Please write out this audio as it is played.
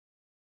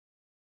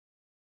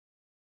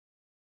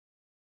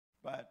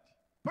But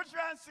put your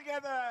hands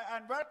together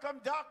and welcome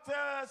Dr.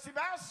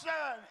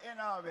 Sebastian in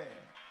our way.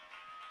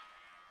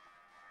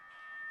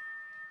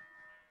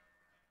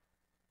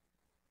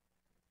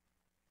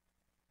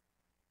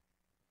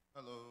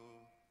 Hello,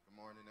 good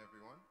morning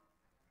everyone.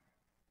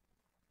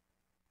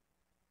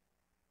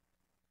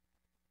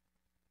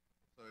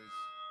 So it's,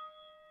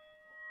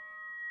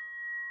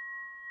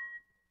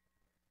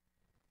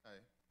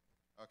 hi,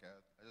 okay,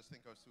 I just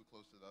think I was too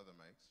close to the other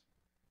mics.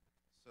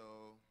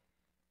 So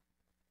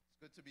it's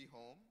good to be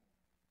home.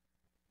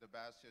 The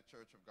Bastia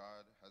Church of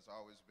God has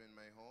always been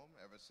my home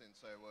ever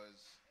since I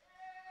was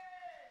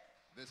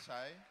this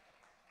high.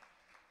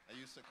 I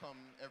used to come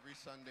every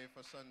Sunday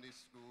for Sunday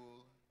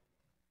school,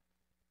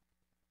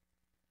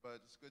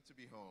 but it's good to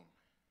be home.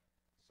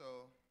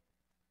 So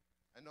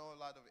I know a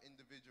lot of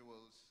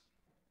individuals,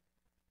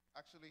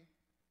 actually,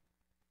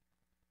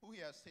 who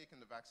here has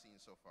taken the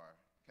vaccine so far?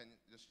 Can you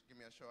just give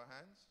me a show of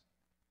hands?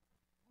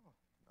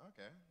 Oh,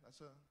 okay, that's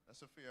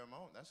a fair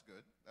amount. That's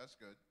good. That's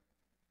good.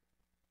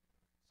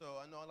 So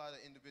I know a lot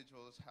of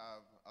individuals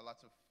have a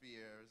lot of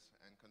fears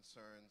and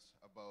concerns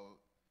about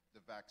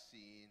the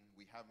vaccine.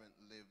 We haven't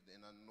lived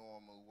in a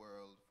normal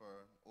world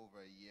for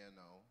over a year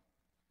now.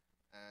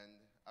 And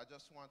I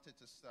just wanted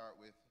to start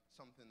with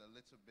something a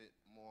little bit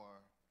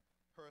more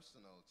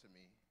personal to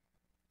me.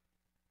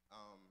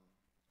 Um,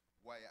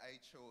 why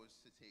I chose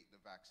to take the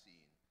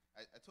vaccine.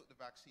 I took the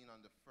vaccine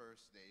on the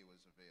first day it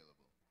was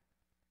available,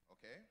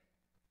 okay?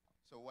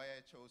 So why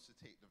I chose to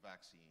take the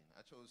vaccine?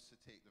 I chose to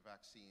take the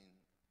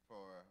vaccine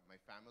for my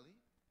family,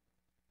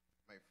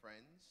 my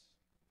friends,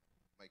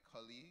 my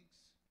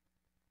colleagues,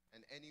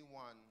 and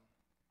anyone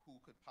who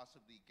could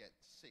possibly get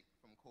sick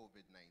from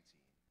COVID-19.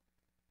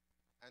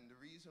 And the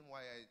reason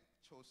why I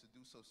chose to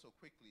do so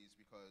quickly is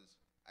because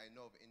I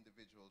know of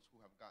individuals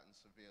who have gotten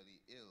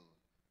severely ill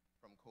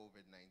from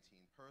COVID-19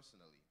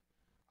 personally.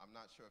 I'm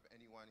not sure if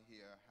anyone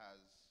here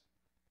has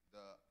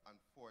the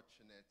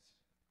unfortunate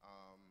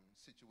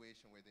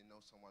situation where they know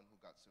someone who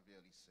got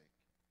severely sick.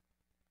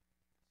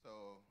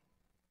 So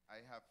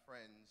I have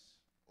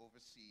friends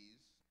overseas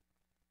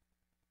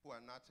who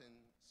are not in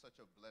such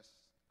a blessed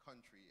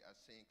country as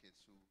St.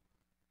 Kitts, who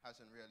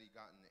hasn't really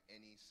gotten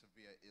any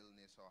severe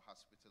illness or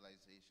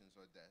hospitalizations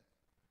or death,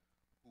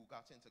 who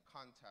got into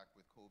contact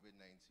with COVID-19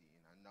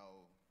 and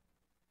now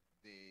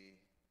they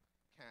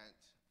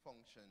can't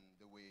function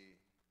the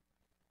way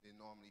they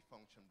normally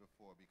functioned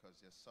before because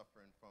they're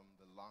suffering from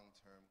the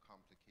long-term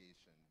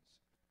complications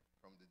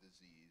from the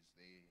disease.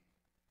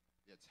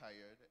 They're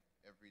tired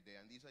every day,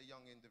 and these are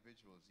young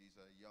individuals. These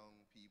are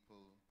young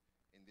people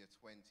in their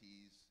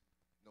 20s,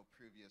 no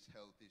previous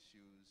health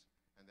issues,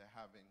 and they're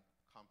having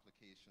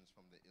complications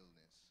from the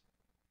illness,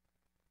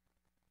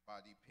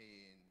 body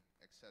pain,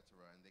 etc.,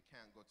 and they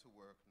can't go to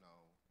work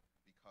now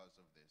because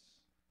of this.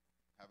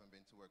 Haven't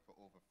been to work for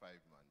over 5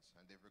 months,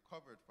 and they've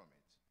recovered from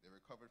it. They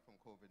recovered from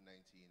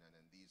COVID-19, and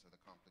then these are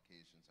the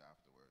complications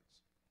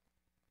afterwards.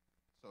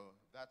 So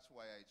that's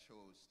why I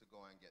chose to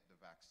go and get the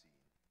vaccine,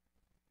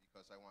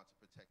 because I want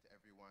to protect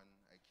everyone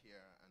I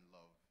care and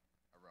love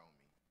around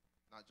me.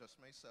 Not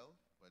just myself,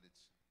 but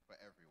it's for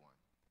everyone.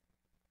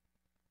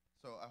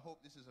 So I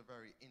hope this is a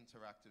very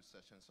interactive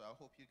session, so I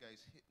hope you guys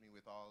hit me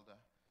with all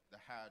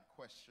the hard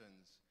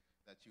questions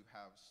that you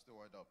have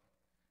stored up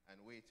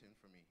and waiting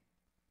for me.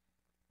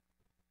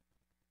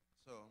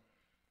 So,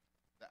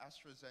 the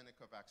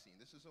AstraZeneca vaccine,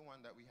 this is the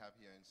one that we have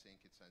here in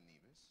St. Kitts and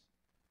Nevis.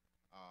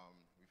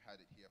 We've had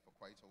it here for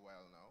quite a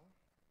while now,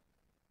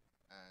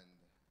 and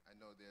I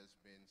know there's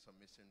been some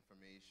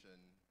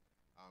misinformation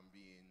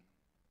being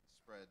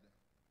spread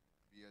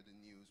via the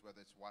news,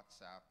 whether it's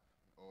WhatsApp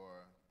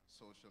or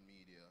social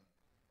media,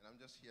 and I'm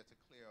just here to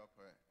clear up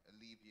or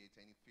alleviate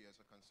any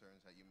fears or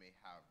concerns that you may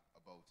have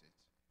about it.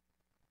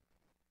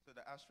 So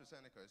the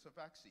AstraZeneca is a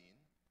vaccine.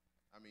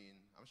 I mean,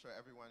 I'm sure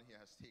everyone here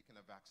has taken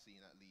a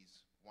vaccine at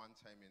least one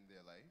time in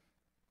their life,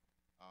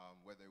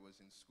 whether it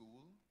was in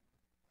school,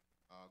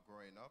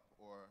 growing up,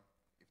 or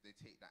if they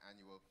take the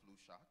annual flu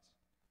shot.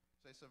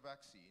 So it's a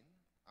vaccine.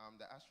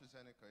 The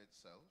AstraZeneca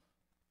itself,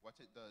 what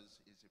it does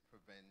is it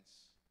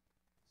prevents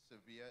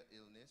severe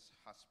illness,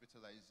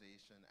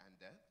 hospitalization, and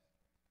death.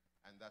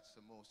 And that's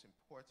the most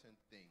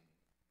important thing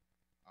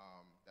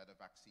that a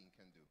vaccine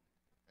can do.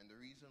 And the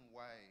reason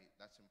why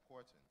that's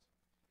important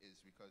is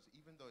because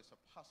even though it's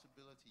a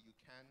possibility you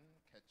can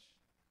catch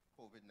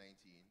COVID-19,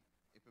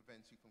 it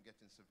prevents you from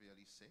getting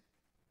severely sick,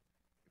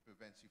 it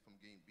prevents you from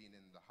being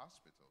in the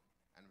hospital,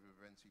 and it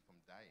prevents you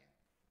from dying.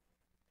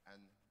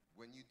 And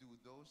when you do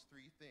those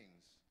three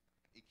things,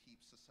 it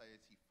keeps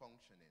society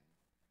functioning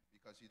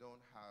because you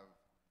don't have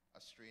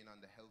a strain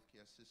on the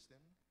healthcare system.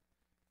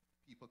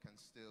 People can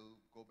still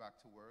go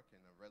back to work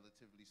in a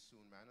relatively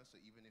soon manner, so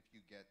even if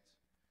you get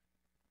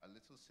a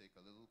little sick,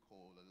 a little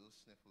cold, a little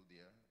sniffle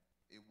there,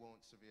 it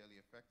won't severely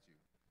affect you.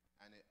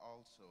 And it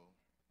also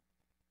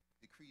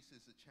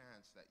decreases the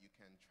chance that you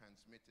can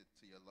transmit it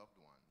to your loved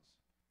ones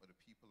or the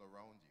people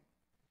around you.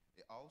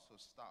 It also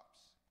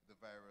stops the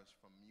virus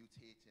from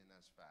mutating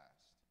as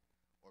fast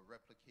or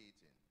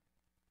replicating.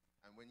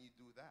 And when you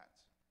do that,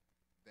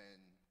 then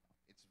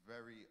it's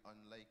very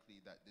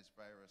unlikely that this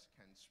virus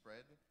can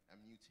spread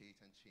and mutate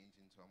and change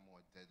into a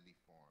more deadly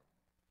form.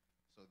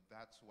 So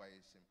that's why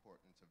it's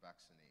important to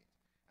vaccinate.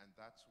 And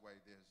that's why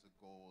there's a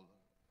goal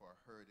for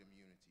herd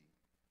immunity,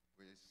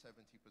 where it's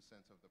 70%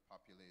 of the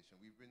population.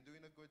 We've been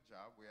doing a good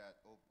job. We're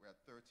at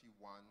 31,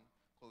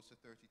 close to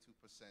 32%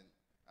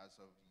 as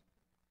of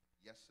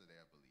yesterday,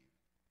 I believe,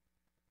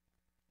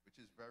 which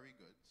is very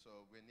good.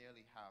 So we're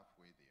nearly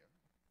halfway there.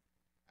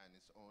 And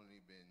it's only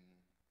been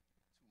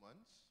 2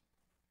 months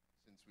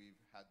since we've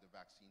had the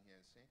vaccine here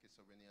in St. Kitts,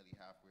 so we're nearly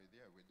halfway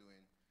there. We're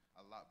doing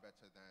a lot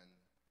better than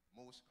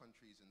most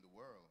countries in the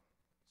world.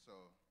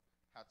 So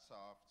hats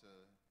off to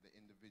the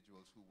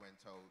individuals who went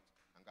out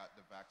and got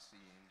the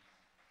vaccine,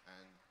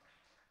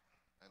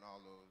 and all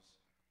those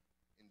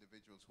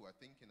individuals who are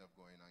thinking of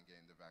going and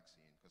getting the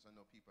vaccine, because I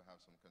know people have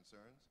some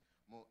concerns.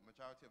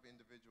 Majority of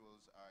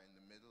individuals are in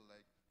the middle,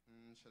 like,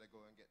 should I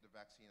go and get the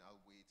vaccine? I'll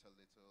wait a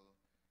little,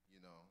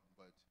 you know.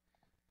 But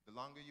the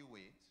longer you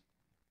wait,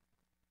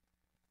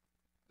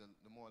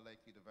 the more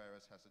likely the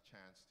virus has a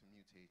chance to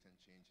mutate and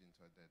change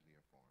into a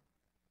deadlier form.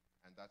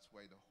 And that's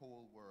why the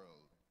whole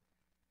world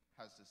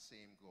has the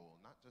same goal,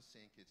 not just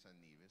St. Kitts and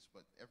Nevis,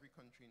 but every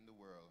country in the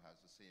world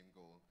has the same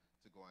goal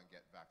to go and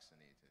get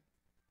vaccinated.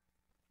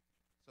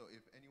 So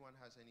if anyone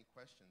has any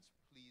questions,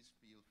 please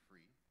feel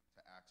free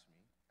to ask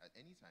me at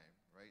any time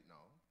right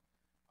now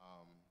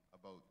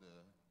about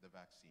the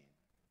vaccine.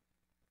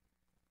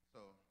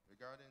 So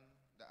regarding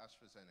the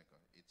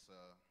AstraZeneca, it's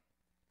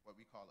what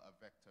we call a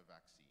vector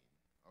vaccine,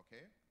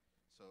 okay?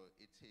 So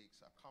it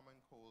takes a common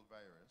cold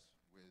virus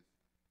with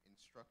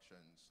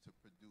instructions to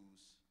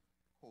produce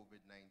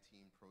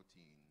COVID-19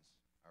 proteins,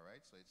 all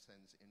right? So it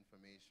sends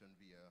information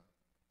via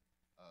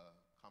a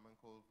common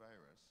cold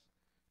virus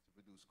to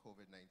produce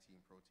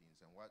COVID-19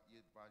 proteins. And what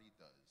your body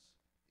does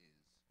is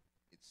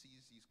it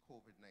sees these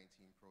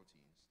COVID-19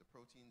 proteins. The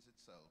proteins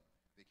itself,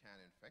 they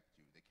can't infect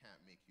you. They can't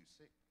make you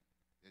sick.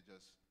 They're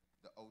just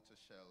the outer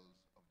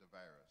shells of the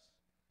virus.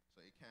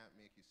 So it can't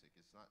make you sick.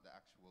 It's not the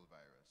actual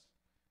virus.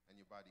 And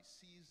your body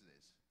sees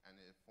this, and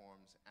it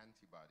forms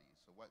antibodies.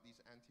 So what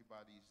these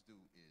antibodies do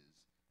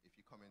is, if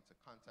you come into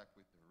contact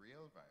with the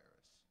real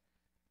virus,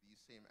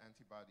 these same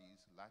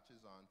antibodies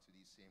latches on to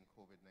these same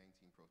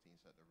COVID-19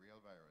 proteins that the real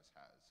virus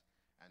has,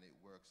 and it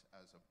works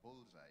as a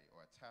bullseye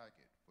or a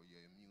target for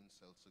your immune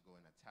cells to go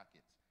and attack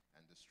it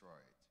and destroy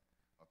it.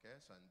 Okay,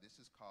 so and this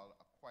is called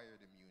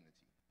acquired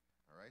immunity.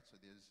 All right, so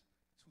there's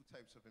two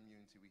types of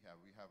immunity we have.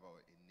 We have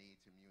our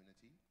innate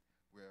immunity,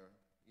 where,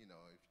 you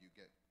know, if you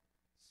get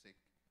sick,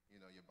 you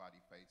know, your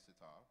body fights it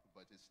off,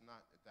 but it's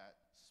not that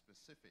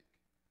specific.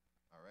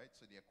 All right,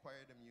 so the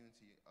acquired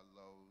immunity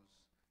allows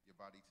your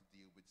body to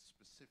deal with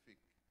specific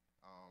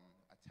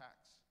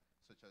attacks,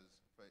 such as,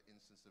 for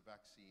instance, the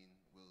vaccine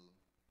will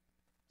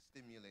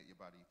stimulate your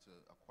body to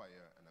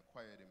acquire an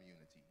acquired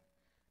immunity,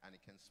 and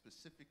it can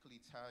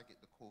specifically target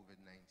the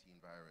COVID-19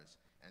 virus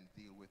and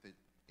deal with it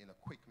in a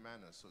quick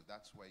manner, so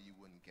that's why you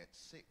wouldn't get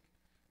sick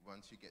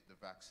once you get the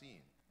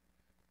vaccine,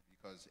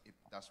 because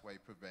that's why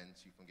it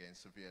prevents you from getting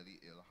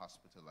severely ill,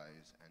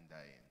 hospitalized, and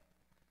dying.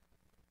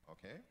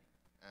 Okay?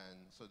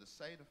 And so the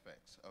side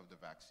effects of the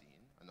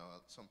vaccine, I know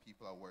some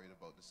people are worried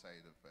about the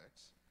side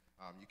effects.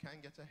 You can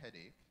get a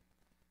headache,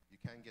 you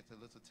can get a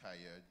little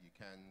tired, you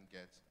can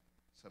get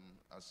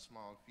a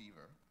small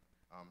fever,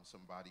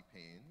 some body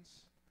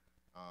pains,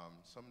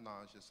 some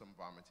nausea, some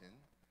vomiting.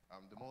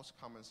 The most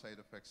common side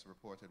effects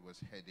reported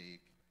was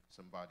headache,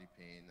 some body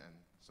pain, and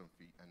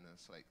a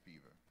slight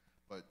fever.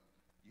 But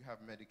you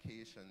have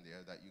medication there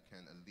that you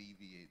can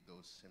alleviate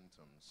those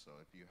symptoms. So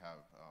if you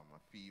have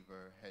a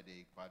fever,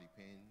 headache, body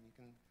pain, you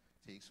can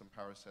take some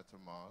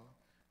paracetamol.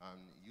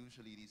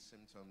 Usually these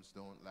symptoms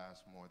don't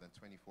last more than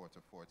 24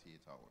 to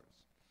 48 hours.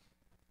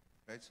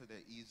 Right, so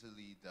they're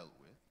easily dealt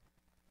with.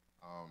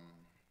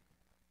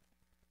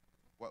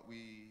 What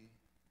we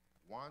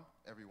want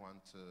everyone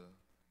to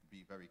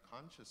be very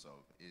conscious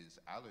of is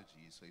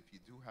allergies. So if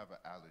you do have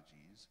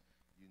allergies,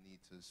 you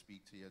need to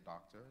speak to your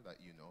doctor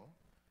that you know,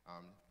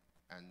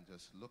 and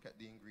just look at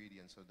the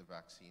ingredients of the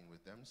vaccine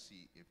with them,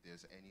 see if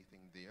there's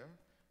anything there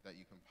that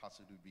you can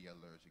possibly be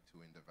allergic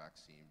to in the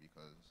vaccine,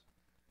 because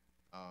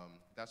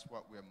that's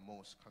what we're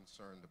most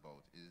concerned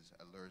about, is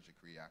allergic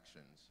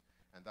reactions.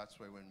 And that's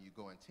why when you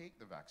go and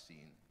take the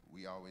vaccine,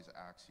 we always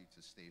ask you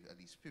to stay at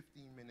least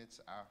 15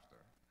 minutes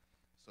after,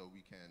 so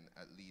we can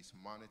at least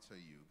monitor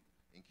you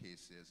in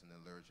case there's an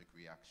allergic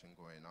reaction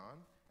going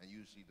on. And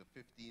usually the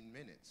 15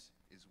 minutes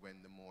is when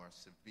the more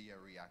severe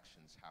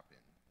reactions happen.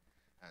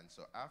 And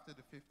so after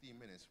the 15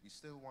 minutes, we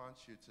still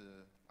want you to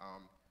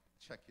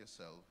check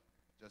yourself,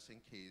 just in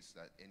case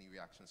that any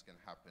reactions can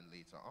happen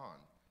later on.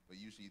 But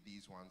usually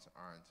these ones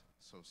aren't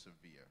so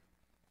severe.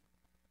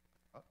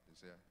 Oh,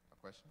 is there a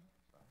question?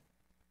 Sorry.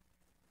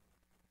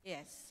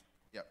 Yes.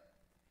 Yep.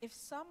 If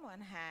someone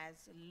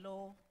has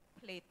low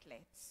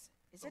platelets,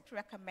 is it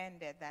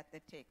recommended that they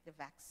take the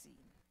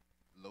vaccine?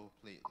 Low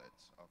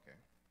platelets, okay.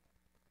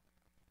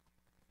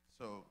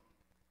 So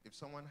if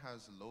someone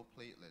has low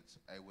platelets,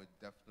 I would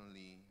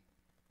definitely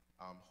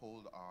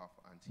hold off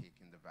on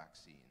taking the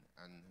vaccine.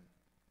 And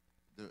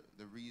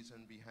The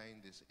reason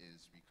behind this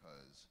is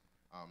because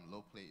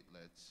low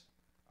platelets,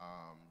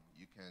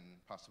 you can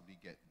possibly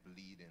get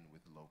bleeding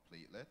with low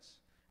platelets,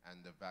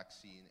 and the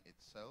vaccine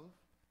itself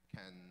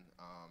can,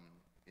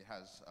 it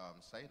has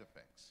side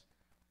effects,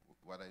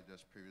 what I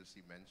just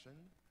previously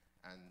mentioned,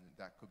 and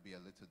that could be a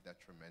little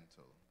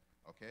detrimental.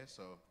 Okay,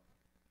 so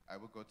I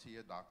will go to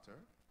your doctor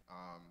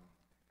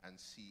and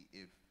see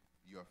if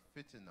you're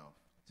fit enough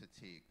to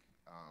take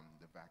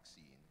the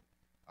vaccine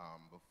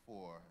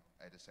before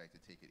I decide to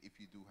take it, if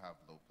you do have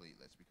low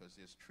platelets, because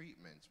there's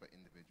treatments for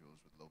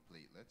individuals with low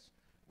platelets,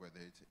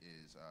 whether it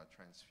is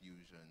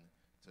transfusion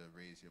to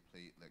raise your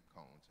platelet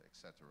count,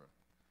 etc.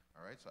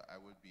 All right, so I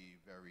would be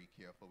very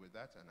careful with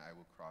that, and I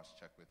will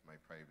cross-check with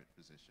my private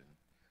physician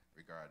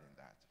regarding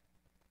that.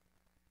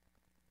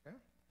 Okay?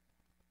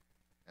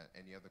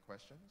 Any other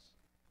questions?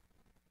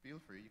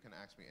 Feel free, you can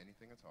ask me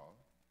anything at all.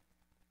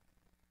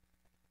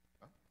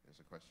 Oh,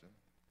 there's a question.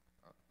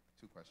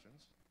 Two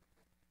questions.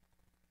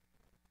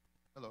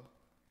 Hello.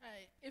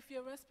 Hi. If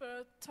your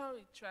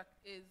respiratory tract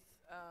is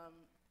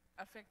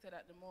affected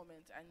at the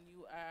moment and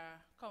you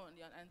are currently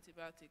on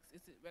antibiotics,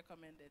 is it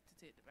recommended to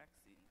take the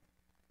vaccine?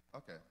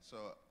 Okay,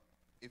 so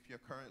if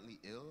you're currently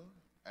ill,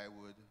 I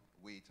would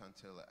wait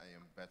until I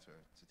am better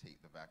to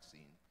take the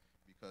vaccine,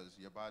 because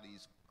your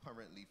body's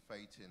currently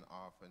fighting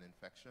off an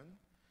infection,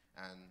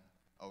 and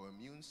our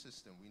immune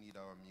system, we need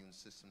our immune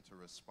system to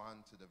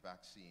respond to the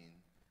vaccine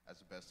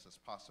as best as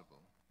possible.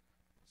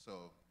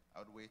 So I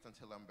would wait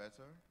until I'm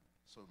better,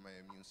 so my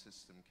immune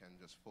system can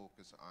just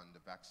focus on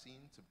the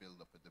vaccine to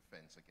build up a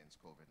defense against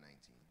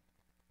COVID-19.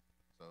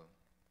 So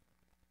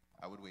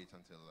I would wait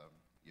until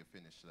you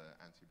finish the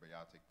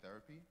antibiotic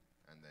therapy,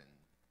 and then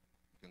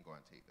you can go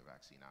and take the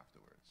vaccine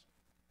afterwards,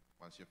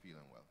 once you're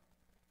feeling well.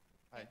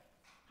 Hi.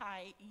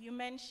 Hi, you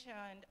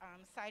mentioned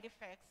side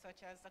effects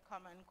such as the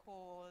common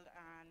cold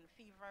and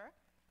fever.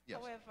 Yes.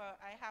 However,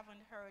 I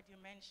haven't heard you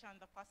mention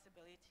the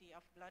possibility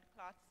of blood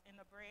clots in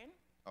the brain.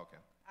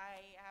 Okay.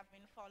 I have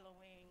been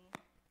following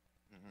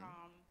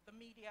the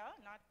media,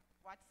 not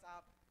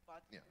WhatsApp,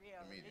 but Yeah,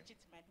 real, the media.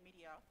 legitimate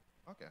media.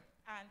 Okay.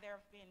 And there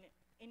have been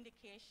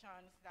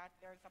indications that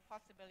there's a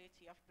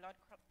possibility of blood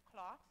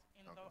clots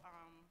in the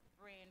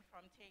brain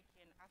from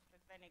taking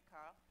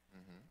AstraZeneca.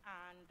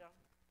 And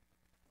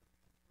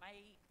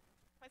my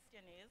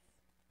question is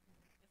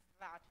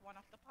that one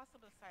of the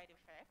possible side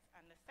effects?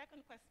 And the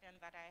second question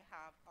that I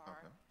have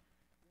are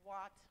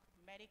what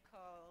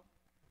medical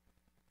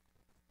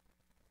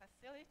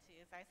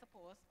facilities, I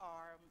suppose,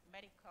 or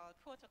medical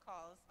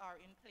protocols are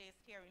in place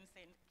here in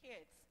St.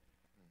 Kitts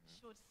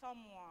should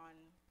someone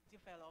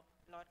develop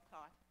blood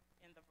clot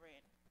in the brain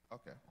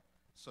Okay.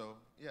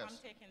 So, yes. from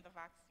taking the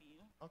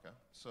vaccine? Okay.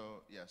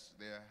 So, yes,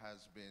 there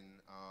has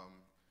been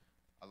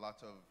a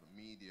lot of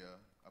media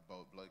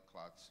about blood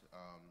clots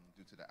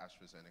due to the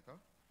AstraZeneca.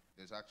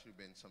 There's actually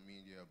been some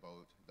media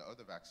about the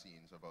other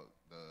vaccines about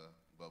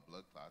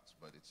blood clots,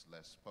 but it's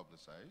less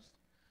publicized.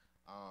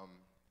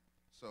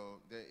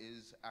 So there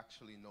is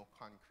actually no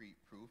concrete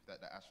proof that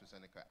the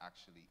AstraZeneca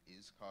actually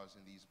is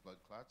causing these blood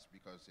clots,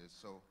 because there's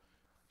so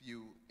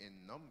few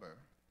in number.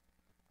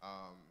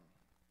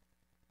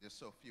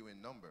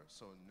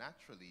 So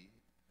naturally,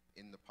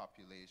 in the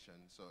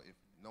population, so if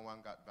no one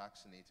got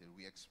vaccinated,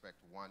 we expect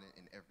 1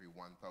 in every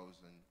 1,000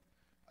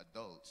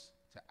 adults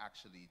to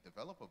actually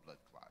develop a blood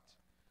clot.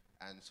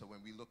 And so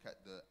when we look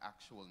at the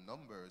actual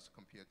numbers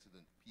compared to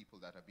the people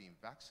that are being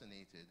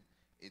vaccinated,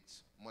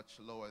 it's much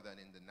lower than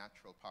in the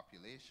natural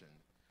population.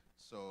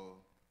 So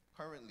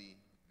currently,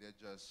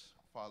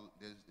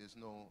 there's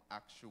no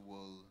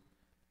actual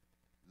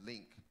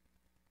link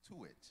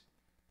to it,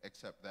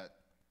 except that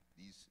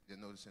they're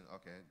noticing,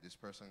 okay, this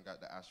person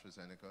got the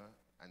AstraZeneca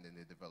and then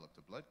they developed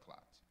a blood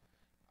clot.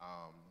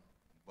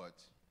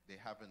 But they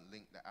haven't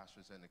linked the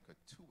AstraZeneca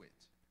to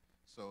it.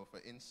 So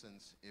for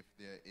instance, if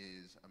there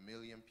is 1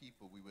 million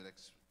people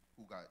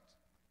who got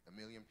 1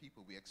 million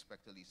people, we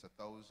expect at least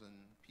 1,000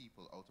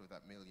 people out of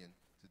that million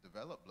to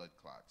develop blood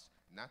clots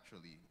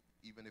naturally,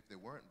 even if they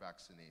weren't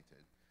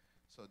vaccinated.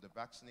 So the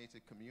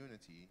vaccinated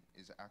community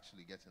is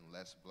actually getting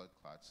less blood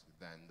clots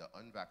than the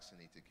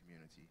unvaccinated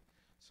community.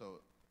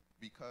 So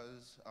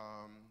because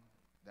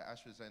the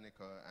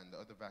AstraZeneca and the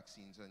other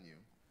vaccines are new,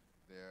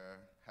 there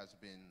has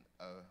been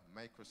a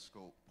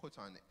microscope put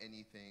on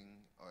anything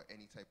or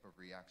any type of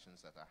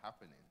reactions that are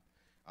happening,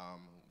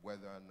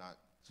 whether or not,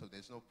 so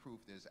there's no proof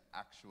there's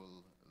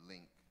actual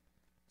link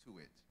to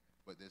it,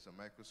 but there's a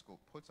microscope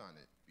put on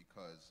it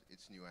because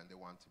it's new and they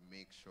want to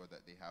make sure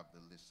that they have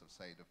the list of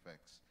side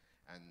effects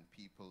and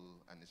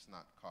it's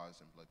not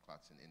causing blood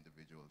clots in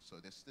individuals.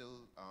 So they're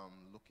still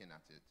looking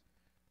at it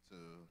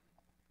to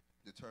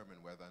determine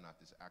whether or not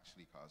it's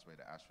actually caused by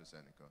the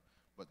AstraZeneca.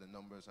 But the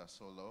numbers are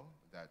so low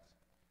that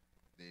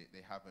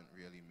they haven't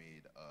really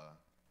made a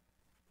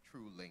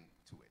true link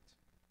to it.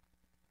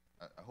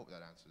 I hope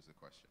that answers the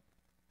question.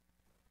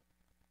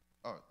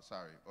 Oh,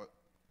 sorry.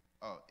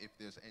 Oh, if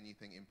there's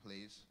anything in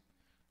place.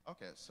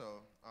 Okay,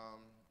 so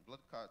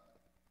blood clot.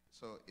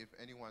 So if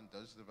anyone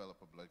does develop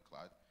a blood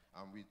clot,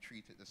 we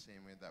treat it the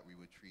same way that we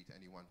would treat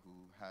anyone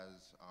who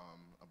has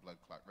a blood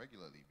clot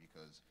regularly,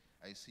 because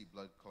I see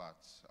blood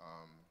clots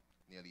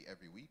nearly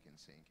every week in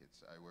St.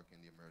 Kitts. I work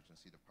in the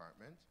emergency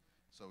department,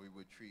 so we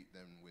would treat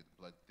them with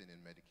blood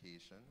thinning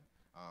medication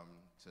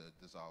to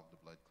dissolve the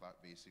blood clot,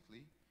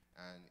 basically,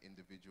 and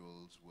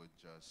individuals would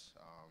just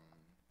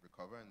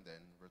recover and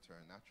then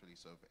return naturally.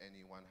 So if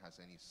anyone has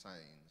any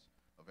signs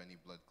of any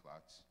blood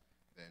clots,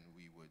 then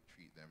we would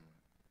treat them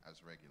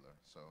as regular.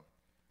 So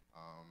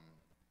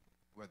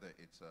whether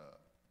it's a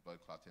blood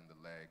clot in the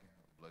leg,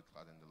 blood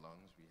clot in the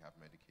lungs, we have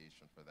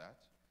medication for that,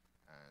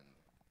 and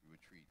we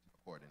would treat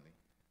accordingly.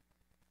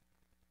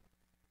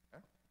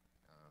 Okay?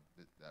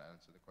 Did that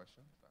answer the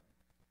question? Sorry.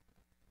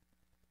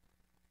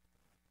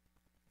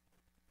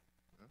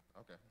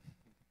 Huh? Okay.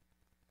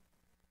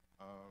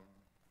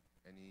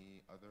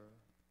 Any other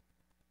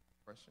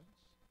questions?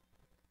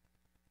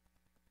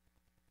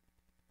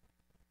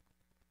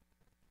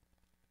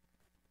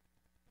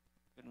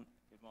 Good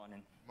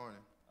morning.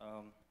 Morning.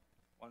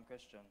 One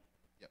question.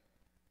 Yep.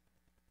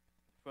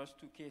 First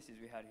two cases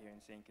we had here in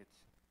St.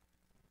 Kitts.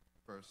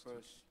 First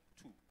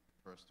two.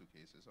 First two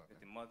cases, okay.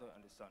 With the mother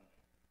and the son.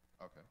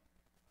 Okay.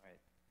 All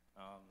right.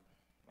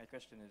 My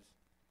question is,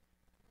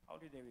 how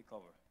did they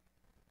recover?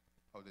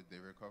 How did they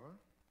recover?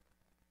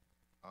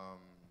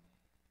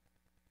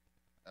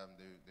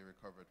 They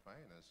recovered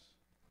fine, as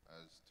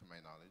to my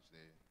knowledge,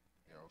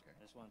 they're okay.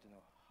 I just want to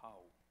know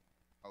how.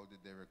 How did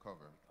they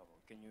recover?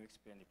 Can you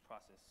explain the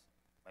process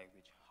by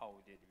which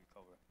how did they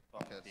recover?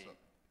 Okay,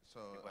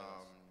 so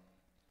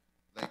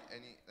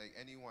like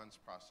anyone's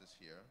process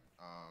here,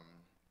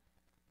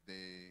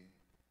 they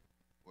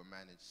were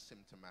managed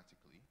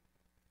symptomatically.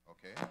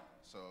 Okay,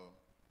 so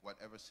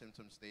whatever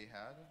symptoms they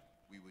had,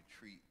 we would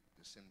treat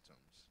the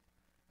symptoms,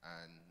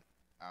 and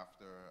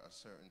after a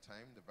certain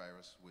time, the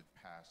virus would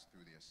pass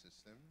through their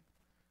system,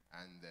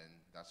 and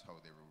then that's how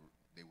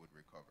they would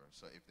recover.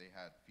 So if they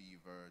had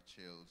fever,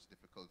 chills,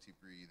 difficulty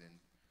breathing,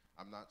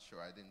 I'm not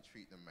sure, I didn't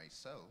treat them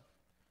myself,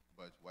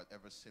 but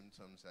whatever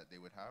symptoms that they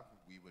would have,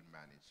 we would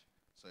manage.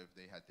 So if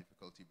they had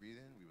difficulty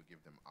breathing, we would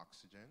give them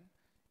oxygen.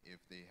 If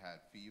they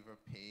had fever,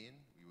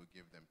 pain, we would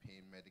give them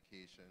pain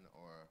medication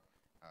or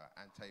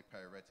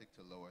antipyretic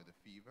to lower the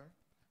fever,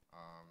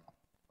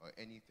 or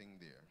anything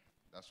there.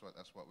 That's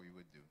what we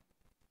would do.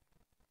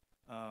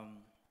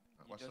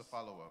 What's the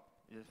follow-up?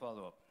 Yes,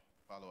 follow-up.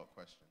 Follow-up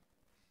question.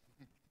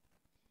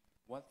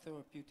 What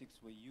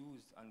therapeutics were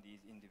used on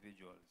these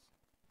individuals?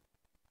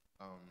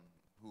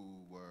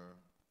 Who were,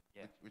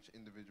 yeah. which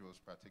individuals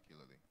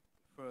particularly?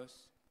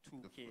 First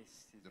two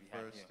cases the we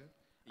had first here.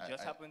 two? It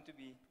just happened to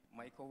be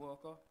my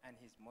coworker and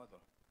his mother.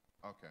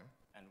 Okay.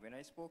 And when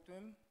I spoke to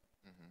him,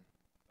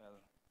 well,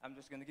 I'm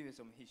just going to give you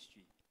some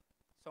history.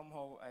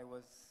 Somehow I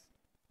was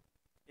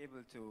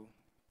able to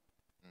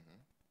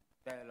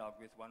dialogue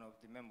with one of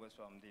the members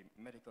from the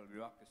medical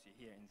bureaucracy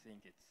here in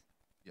St. Kitts.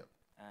 Yep.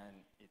 And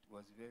it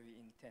was very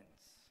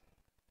intense.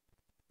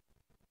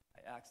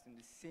 I asked him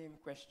the same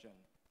question.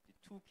 The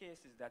two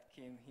cases that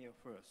came here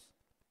first,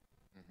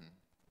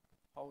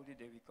 how did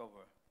they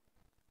recover?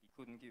 He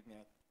couldn't give me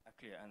a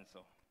clear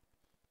answer.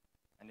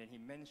 And then he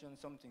mentioned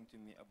something to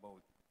me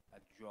about a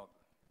drug.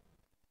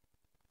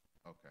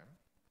 Okay.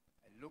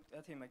 I looked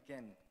at him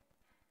again.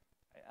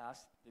 I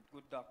asked the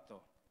good doctor,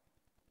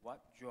 what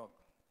drug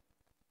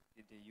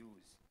did they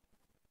use?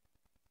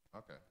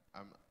 Okay.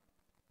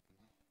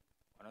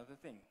 Another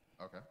thing.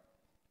 Okay.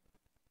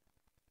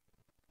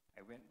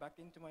 I went back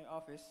into my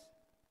office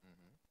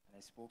and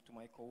I spoke to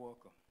my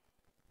coworker.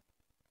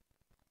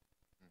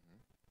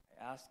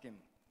 I asked him,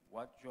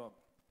 what drug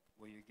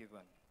were you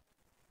given?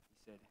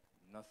 He said,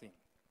 nothing.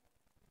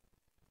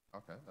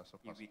 Okay, that's a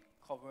He possibility.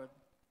 recovered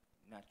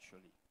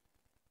naturally.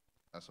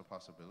 That's a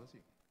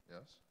possibility,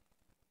 yes.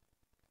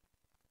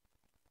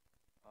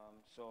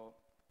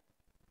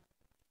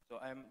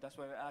 That's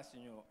why I'm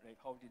asking you, like,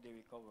 how did they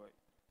recover?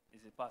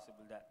 Is it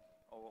possible that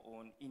our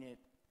own innate,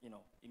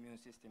 immune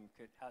system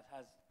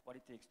has what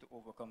it takes to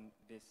overcome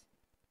this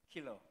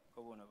killer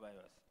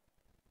coronavirus?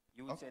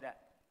 You would say that?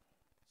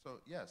 So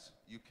yes,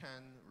 you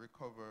can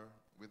recover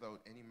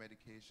without any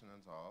medication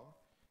at all.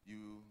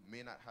 You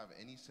may not have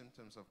any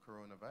symptoms of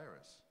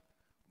coronavirus,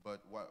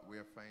 but what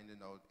we're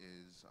finding out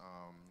is,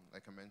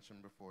 like I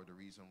mentioned before, the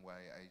reason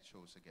why I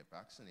chose to get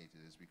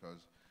vaccinated is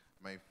because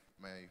my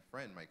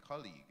friend, my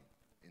colleague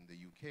in the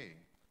UK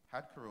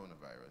had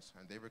coronavirus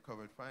and they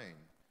recovered fine.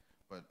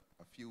 But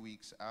a few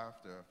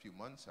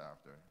months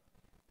after,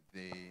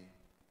 they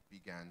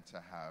began to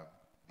have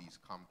these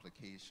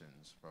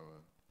complications for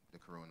the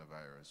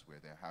coronavirus where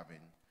they're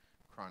having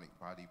chronic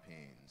body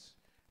pains.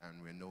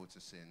 And we're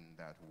noticing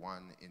that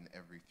 1 in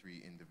every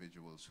 3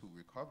 individuals who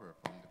recover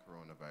from the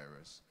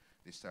coronavirus,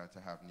 they start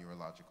to have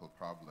neurological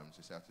problems.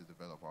 They start to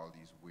develop all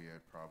these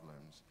weird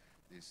problems.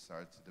 They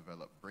start to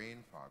develop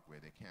brain fog where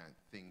they can't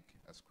think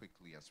as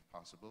quickly as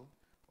possible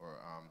or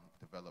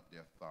develop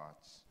their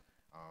thoughts.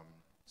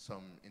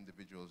 Some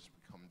individuals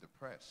become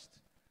depressed.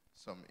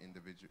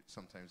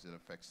 Sometimes it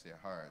affects their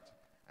heart.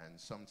 And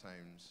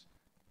sometimes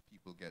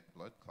people get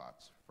blood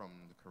clots from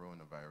the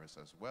coronavirus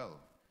as well.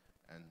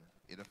 and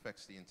it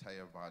affects the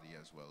entire body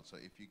as well. So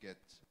if you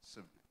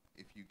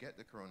get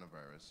the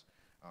coronavirus,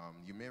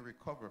 you may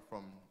recover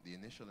from the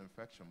initial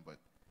infection, but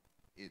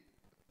it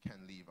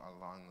can leave a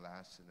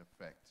long-lasting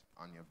effect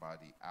on your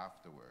body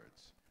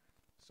afterwards.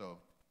 So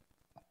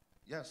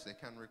yes, they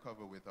can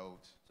recover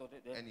without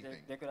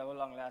anything. They could have a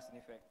long-lasting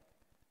effect.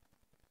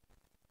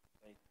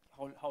 Like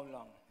how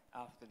long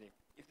after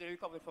if they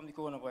recovered from the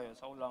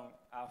coronavirus, how long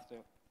after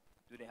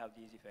do they have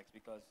these effects?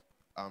 Because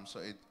so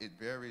it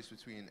varies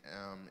between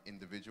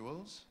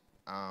individuals.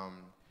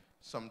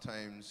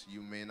 Sometimes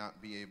you may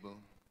not be able.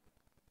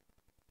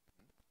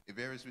 It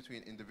varies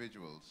between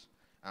individuals.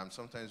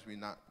 Sometimes we're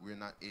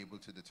not able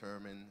to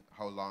determine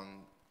how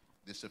long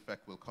this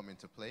effect will come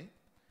into play,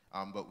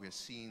 but we're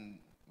seeing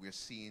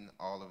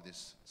all of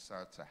this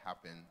start to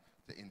happen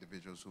to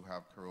individuals who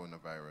have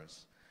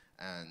coronavirus,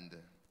 and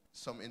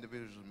some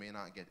individuals may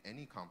not get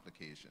any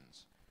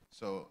complications.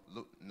 So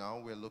now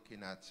we're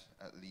looking at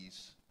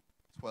least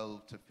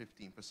 12 to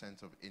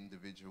 15% of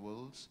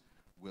individuals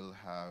will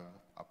have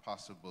a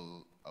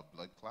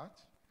blood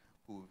clot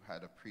who've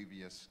had a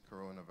previous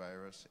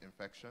coronavirus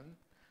infection.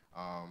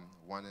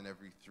 1 in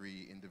every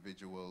 3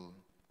 individuals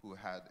who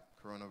had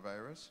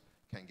coronavirus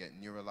can get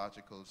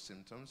neurological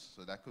symptoms.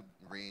 So that could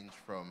range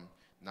from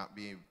not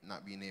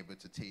being able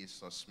to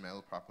taste or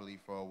smell properly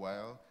for a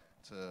while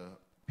to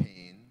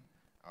pain,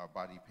 or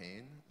body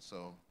pain.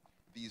 So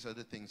these are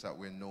the things that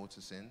we're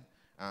noticing.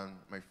 And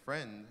my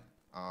friend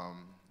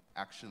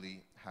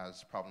actually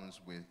has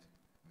problems with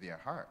their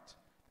heart,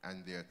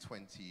 and they're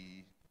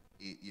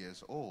 28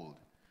 years old,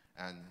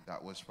 and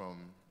that was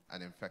from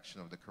an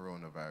infection of the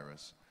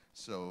coronavirus.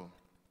 So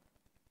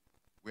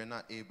we're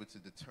not able to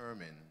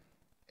determine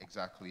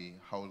exactly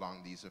how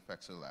long these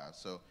effects will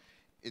last. So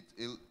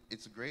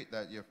it's great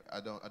that I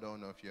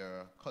don't know if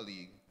your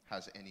colleague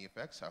has any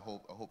effects. I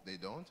hope they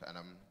don't,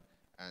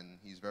 and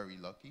he's very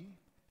lucky.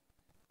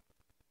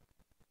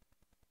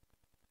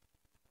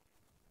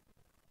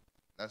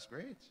 That's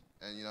great,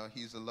 and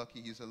he's a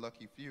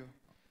lucky few.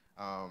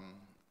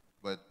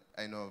 But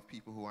I know of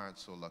people who aren't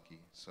so lucky.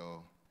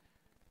 So,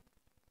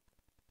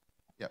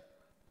 yeah.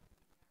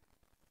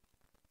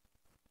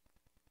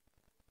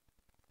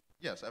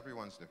 Yes,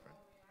 everyone's different.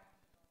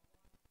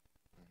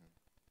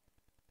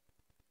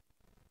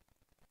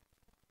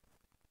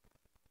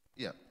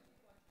 Yeah.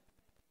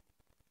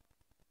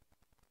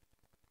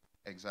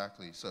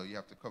 Exactly. So you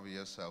have to cover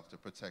yourself to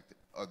protect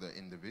other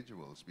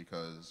individuals,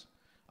 because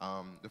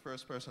the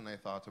first person I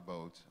thought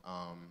about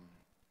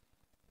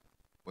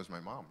was my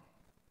mom.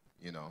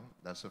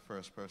 That's the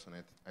first person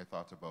I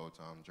thought about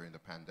during the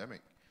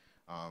pandemic.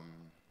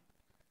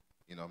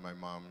 My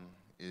mom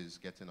is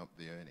getting up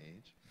there in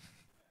age.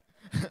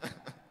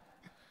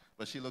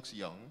 But she looks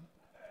young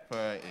for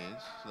her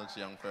age. She looks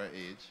young for her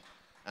age.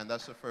 And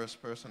that's the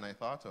first person I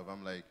thought of.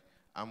 I'm like,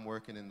 I'm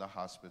working in the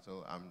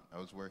hospital. I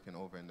was working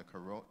over in the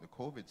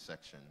COVID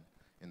section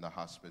in the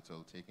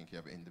hospital, taking care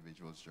of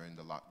individuals during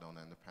the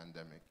lockdown and the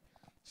pandemic.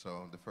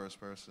 So the first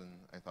person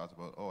I thought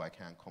about, I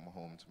can't come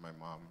home to my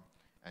mom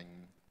and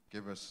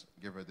give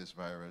her this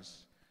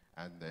virus,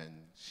 and then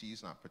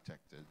she's not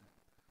protected,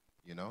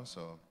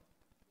 So,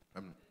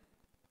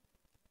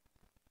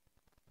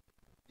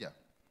 yeah.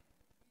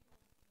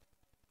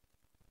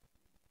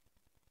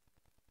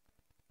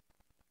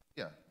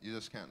 Yeah, you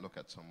just can't look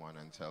at someone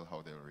and tell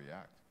how they'll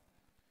react.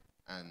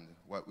 And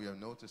what we are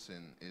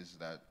noticing is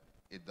that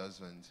it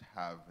doesn't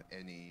have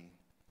any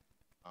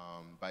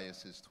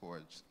biases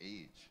towards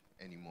age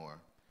anymore.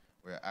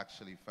 We're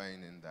actually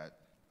finding that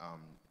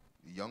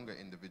the younger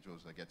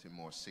individuals are getting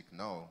more sick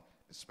now,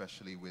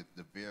 especially with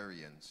the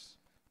variants,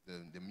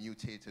 the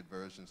mutated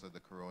versions of the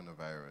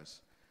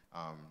coronavirus.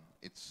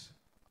 It's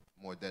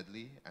more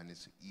deadly, and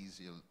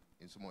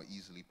it's more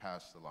easily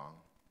passed along.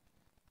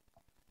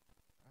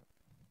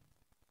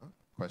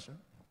 Question?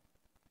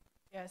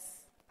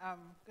 Yes.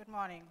 Good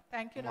morning.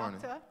 Thank you, Good morning.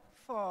 Doctor,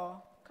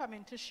 for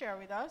coming to share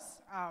with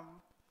us.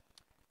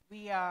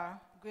 We are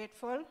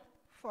grateful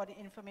for the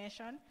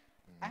information.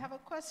 I have a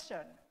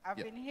question. I've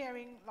been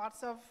hearing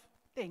lots of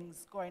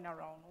things going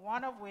around,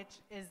 one of which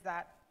is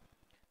that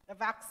the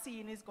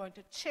vaccine is going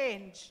to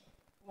change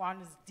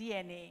one's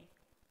DNA.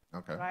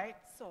 Okay. Right?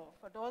 So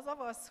for those of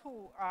us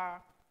who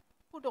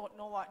don't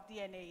know what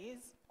DNA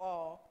is,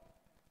 or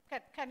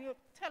can you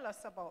tell us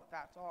about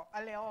that, or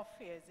allay our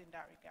fears in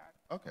that regard?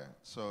 Okay,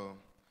 so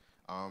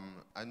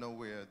I know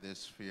where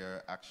this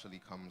fear actually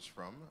comes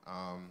from.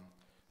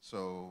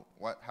 So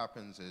what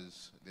happens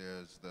is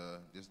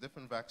there's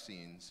different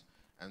vaccines,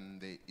 and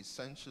they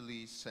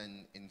essentially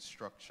send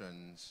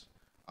instructions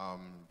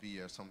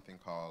via something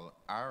called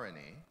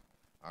RNA.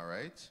 All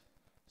right.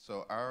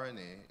 So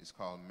RNA is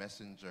called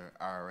messenger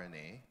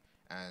RNA,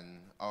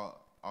 and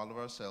all of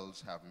our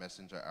cells have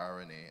messenger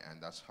RNA,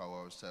 and that's how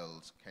our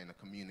cells kind of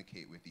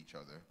communicate with each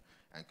other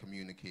and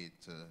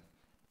communicate to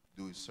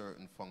do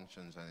certain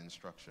functions and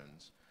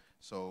instructions.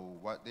 So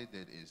what they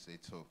did is they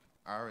took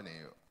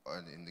RNA,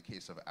 or in the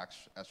case of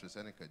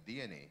AstraZeneca,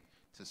 DNA,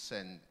 to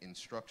send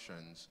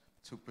instructions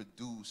to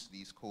produce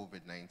these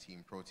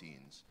COVID-19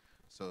 proteins.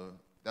 So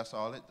that's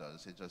all it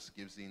does. It just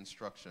gives the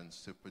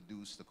instructions to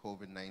produce the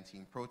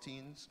COVID-19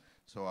 proteins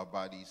so our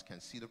bodies can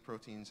see the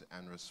proteins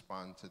and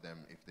respond to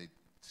them if they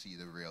see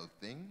the real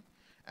thing.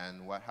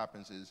 And what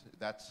happens is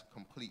that's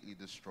completely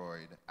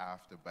destroyed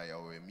after by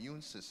our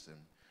immune system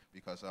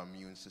because our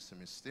immune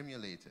system is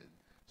stimulated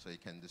so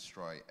it can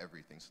destroy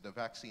everything. So the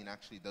vaccine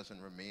actually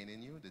doesn't remain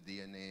in you. The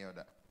DNA or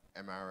the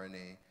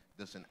mRNA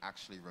doesn't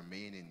actually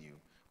remain in you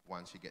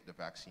once you get the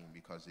vaccine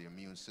because the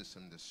immune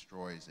system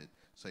destroys it.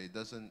 So it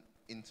doesn't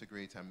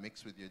integrate and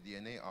mix with your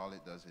DNA. All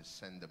it does is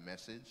send a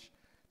message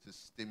to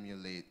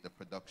stimulate the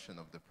production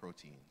of the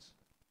proteins.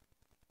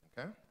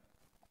 Okay?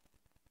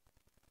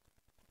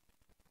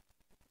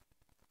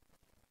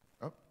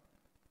 Oh.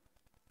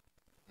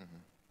 Mm-hmm.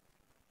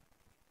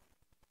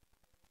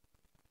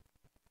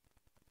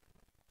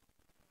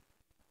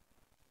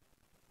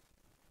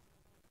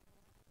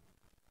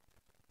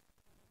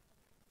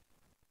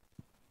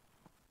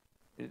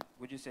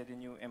 Would you say the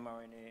new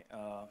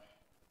mRNA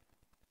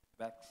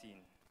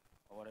vaccine,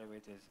 or whatever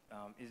it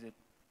is it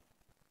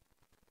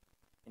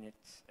in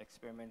its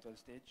experimental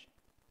stage?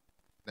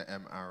 The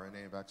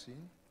mRNA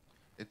vaccine?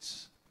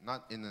 It's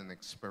not in an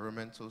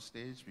experimental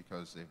stage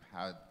because they've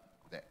had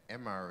the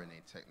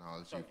mRNA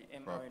technology. Sorry, the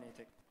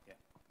mRNA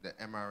the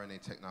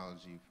mRNA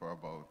technology for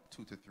about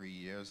 2 to 3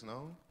 years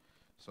now.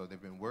 So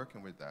they've been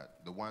working with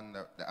that. The one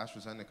that, the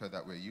AstraZeneca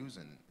that we're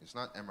using, it's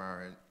not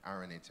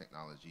mRNA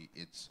technology.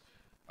 It's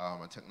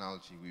a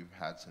technology we've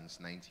had since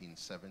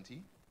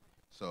 1970.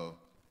 So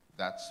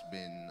that's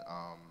been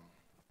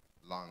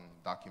long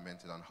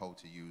documented on how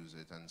to use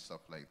it and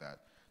stuff like that.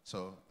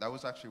 So that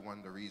was actually one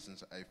of the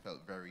reasons I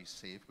felt very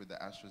safe with the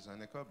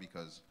AstraZeneca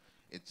because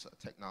it's a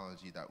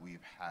technology that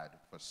we've had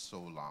for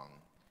so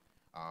long.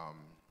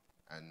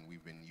 And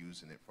we've been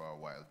using it for a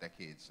while,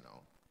 decades now.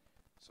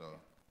 So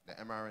the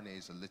mRNA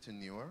is a little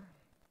newer.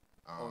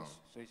 So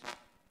it's, okay.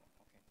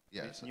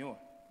 Yeah, so it's newer.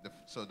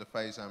 So the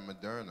Pfizer and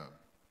Moderna,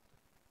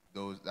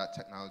 that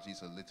technology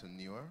is a little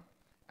newer,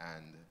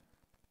 and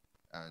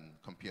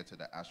compared to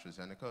the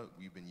AstraZeneca,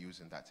 we've been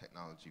using that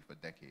technology for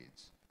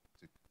decades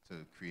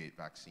to create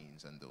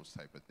vaccines and those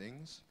type of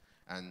things.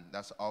 And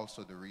that's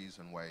also the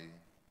reason why,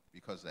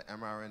 because the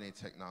mRNA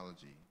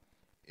technology,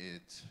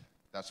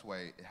 that's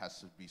why it has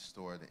to be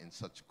stored in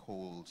such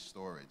cold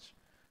storage,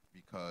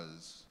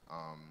 because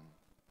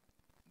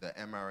the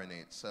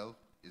mRNA itself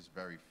is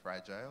very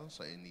fragile,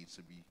 so it needs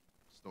to be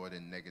stored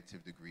in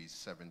negative degrees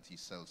 70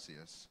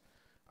 Celsius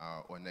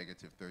or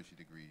negative 30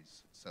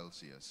 degrees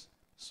Celsius,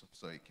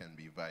 so it can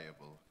be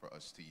viable for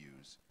us to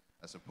use,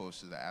 as opposed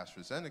to the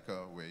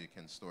AstraZeneca, where you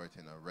can store it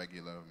in a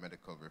regular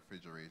medical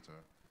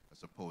refrigerator,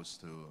 as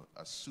opposed to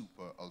a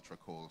super ultra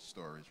cold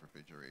storage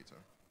refrigerator.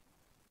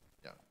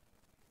 Yeah.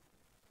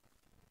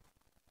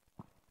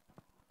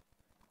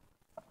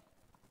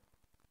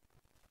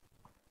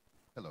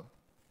 Hello.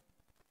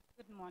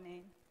 Good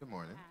morning. Good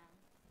morning.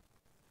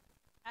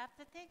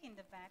 After taking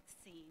the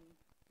vaccine,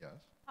 Yes.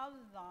 how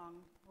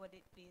long would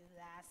it be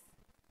last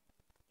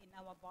in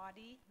our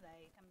body?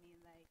 Like, I mean,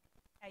 like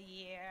a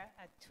year,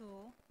 or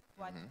two?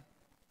 What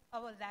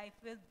our life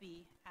will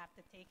be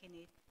after taking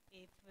it,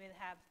 if we'll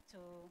have to...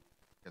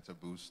 Get a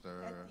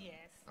booster?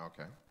 Yes.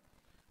 Okay.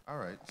 All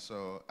right,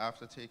 so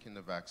after taking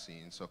the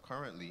vaccine, so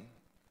currently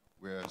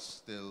we're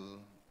still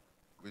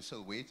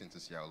waiting to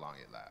see how long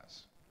it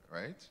lasts,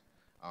 right?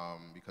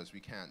 Because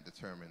we can't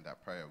determine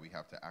that prior. We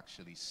have to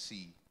actually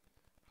see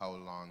how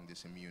long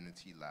this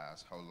immunity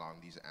lasts, how long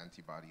these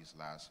antibodies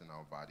last in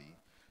our body.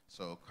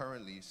 So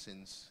currently,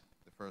 since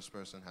the first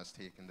person has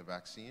taken the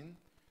vaccine,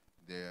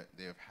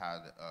 they've had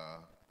a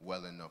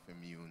well enough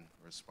immune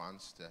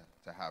response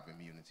to have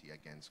immunity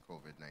against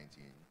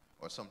COVID-19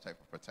 or some type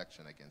of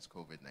protection against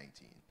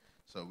COVID-19.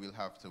 So we'll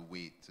have to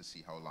wait to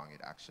see how long it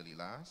actually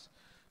lasts.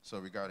 So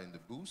regarding the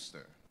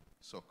booster,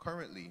 so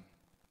currently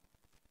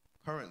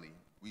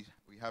we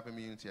have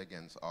immunity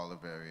against all the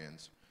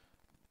variants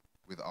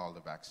with all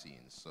the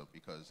vaccines. So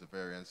because the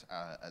variants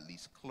are at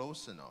least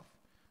close enough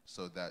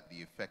so that the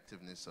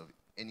effectiveness of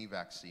any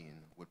vaccine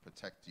would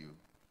protect you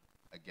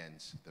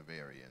against the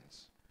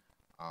variants.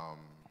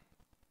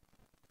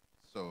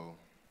 So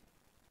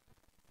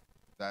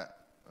that,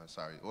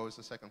 sorry, what was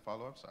the second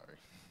follow-up? Sorry.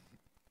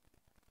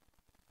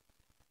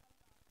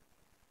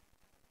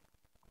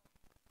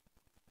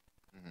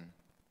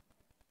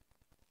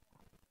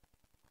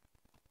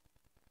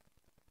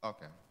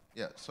 Okay,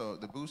 yeah, so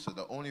the booster,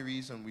 the only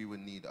reason we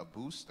would need a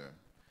booster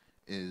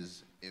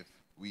is if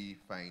we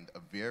find a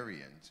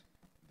variant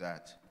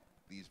that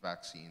these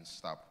vaccines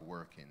stop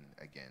working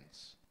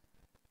against.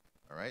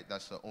 All right,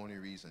 that's the only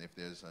reason. If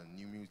there's a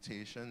new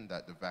mutation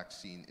that the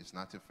vaccine is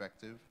not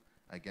effective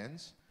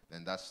against,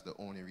 then that's the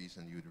only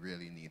reason you'd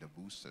really need a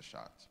booster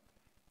shot.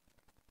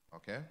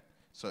 Okay,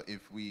 so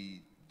if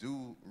we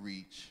do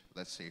reach,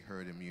 let's say,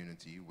 herd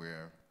immunity,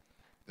 where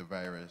the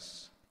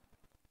virus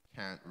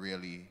can't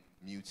really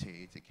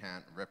mutate, it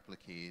can't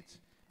replicate,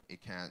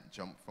 it can't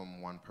jump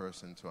from one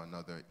person to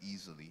another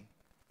easily,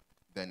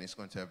 then it's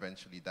going to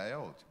eventually die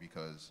out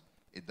because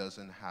it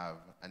doesn't have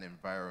an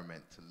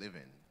environment to live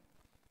in.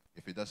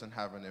 If it doesn't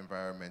have an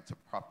environment to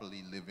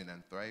properly live in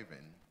and thrive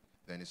in,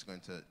 then it's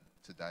going to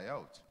die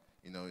out.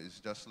 You know, it's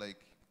just like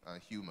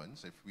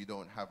humans. If we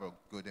don't have a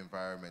good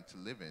environment to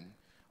live in,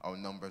 our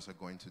numbers are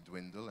going to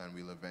dwindle and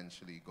we'll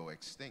eventually go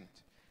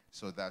extinct.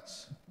 So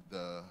that's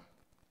the,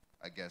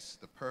 I guess,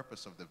 the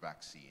purpose of the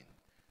vaccine,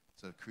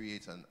 to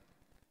create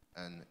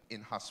an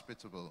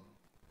inhospitable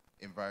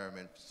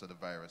environment so the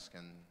virus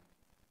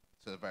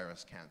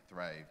can't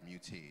thrive,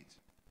 mutate,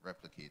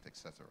 replicate,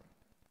 etc.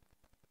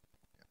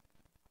 Yeah.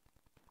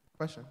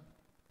 Question?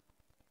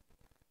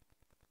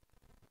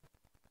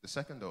 The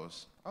second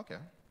dose? Okay.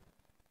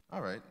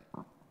 All right.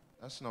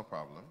 That's no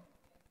problem.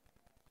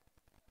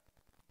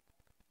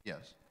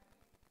 Yes.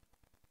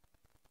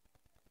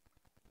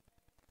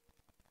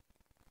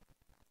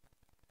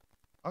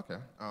 Okay.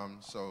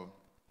 So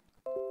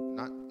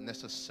not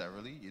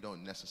necessarily, you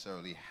don't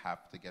necessarily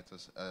have to get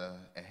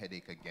a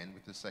headache again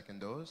with the second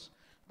dose,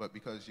 but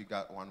because you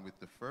got one with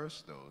the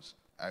first dose,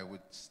 I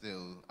would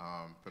still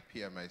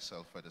prepare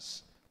myself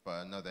for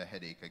another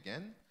headache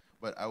again.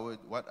 But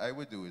what I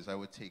would do is I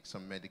would take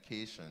some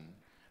medication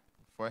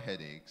for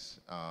headaches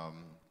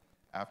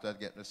after I'd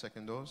get the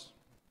second dose.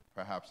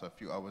 Perhaps a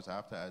few hours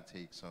after, I'd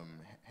take some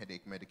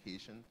headache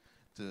medication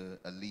to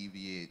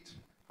alleviate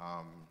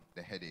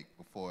the headache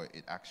before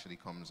it actually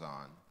comes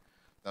on.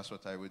 That's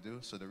what I would do.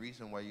 So the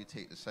reason why you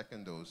take the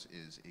second dose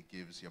is it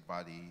gives your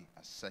body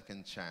a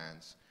second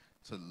chance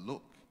to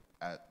look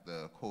at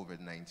the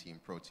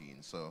COVID-19 protein.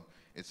 So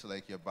it's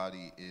like your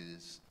body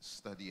is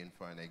studying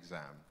for an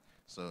exam.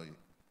 So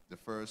the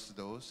first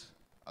dose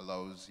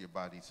allows your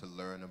body to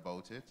learn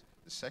about it.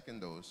 The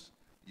second dose,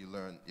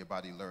 your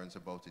body learns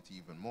about it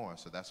even more.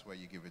 So that's why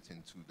you give it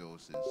in 2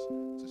 doses,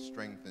 to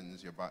strengthen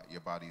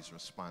your body's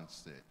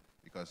response to it,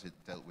 because it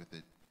dealt with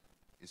it,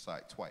 it's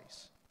like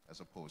twice as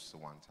opposed to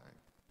 1 time.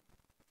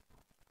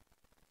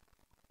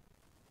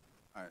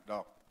 All right,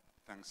 Doc,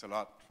 thanks a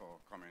lot for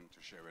coming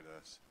to share with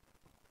us.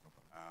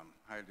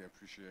 Highly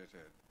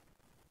appreciated.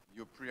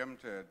 You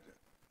preempted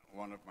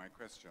one of my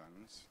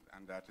questions,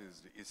 and that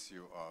is the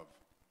issue of,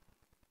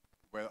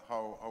 well,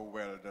 how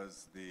well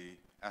does the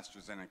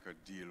AstraZeneca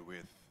deal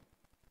with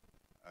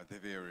the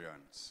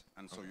variants?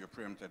 And so you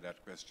preempted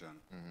that question.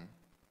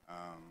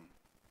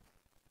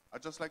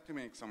 I'd just like to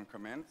make some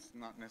comments,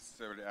 not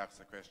necessarily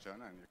ask a question,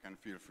 and you can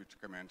feel free to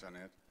comment on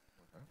it.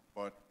 Okay.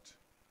 But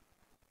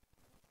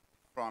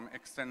from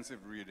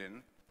extensive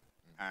reading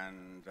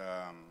and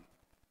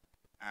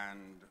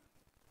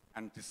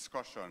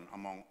discussion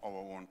among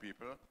our own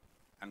people,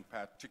 and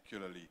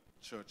particularly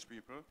church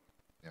people,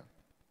 yeah,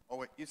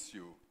 our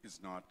issue is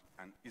not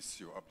an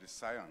issue of the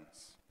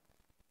science.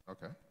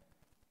 Okay.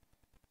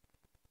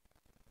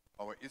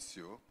 Our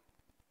issue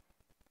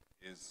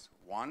is,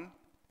 one,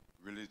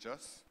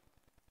 religious,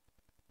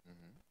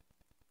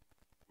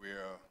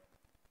 where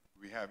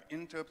we have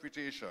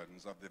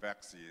interpretations of the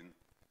vaccine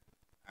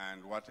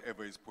and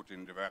whatever is put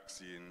in the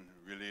vaccine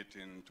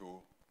relating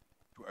to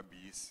a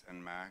beast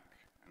and Mac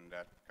and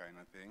that kind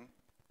of thing.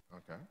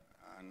 Okay.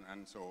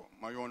 And so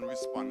my own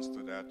response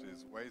to that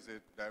is, why is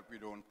it that we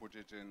don't put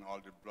it in all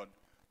the blood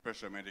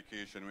pressure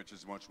medication, which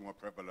is much more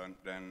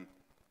prevalent than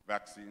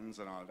vaccines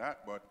and all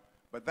that?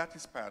 But that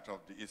is part of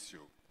the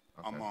issue,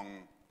 okay,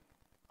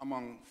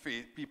 among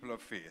people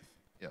of faith.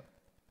 Yeah.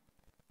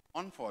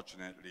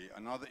 Unfortunately,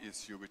 another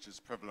issue which is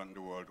prevalent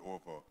the world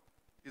over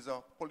is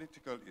a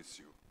political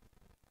issue.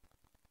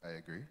 I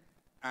agree.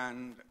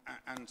 And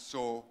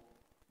so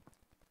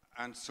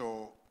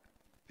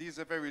these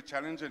are very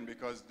challenging,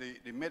 because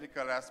the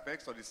medical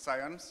aspects or the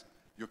science,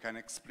 you can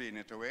explain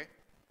it away.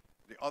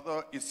 The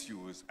other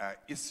issues are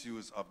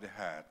issues of the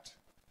heart,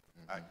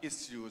 are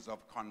issues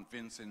of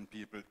convincing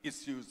people,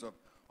 issues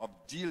of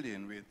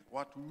dealing with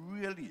what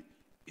really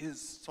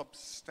is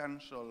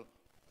substantial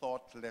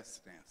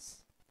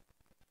thoughtlessness.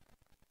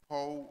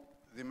 How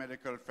the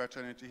medical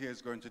fraternity here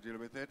is going to deal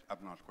with it,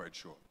 I'm not quite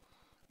sure.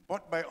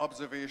 But by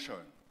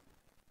observation,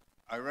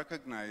 I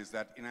recognize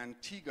that in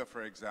Antigua,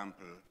 for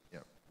example,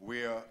 yep,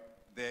 where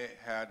they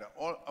had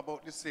all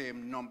about the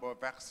same number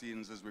of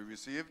vaccines as we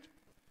received,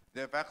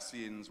 their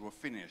vaccines were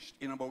finished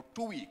in about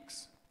 2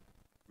 weeks,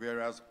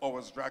 whereas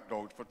ours dragged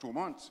out for 2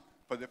 months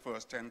for the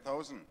first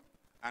 10,000.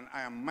 And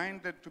I am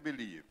minded to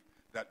believe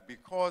that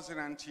because in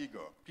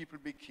Antigua people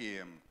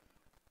became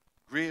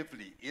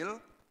gravely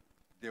ill,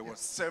 there were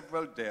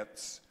several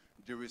deaths,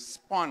 the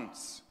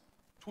response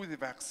to the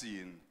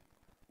vaccine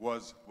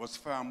was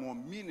far more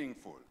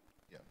meaningful.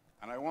 Yeah.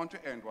 And I want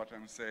to end what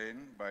I'm saying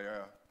by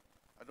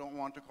I don't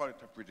want to call it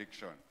a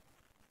prediction,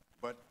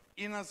 but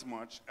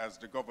inasmuch as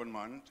the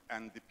government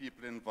and the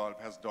people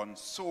involved has done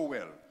so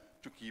well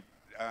to keep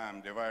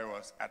the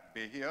virus at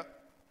bay here,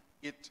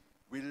 it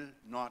will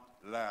not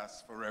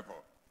last forever.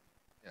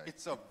 Yeah,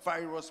 it's a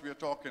virus we're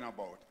talking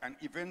about, and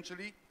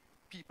eventually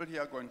people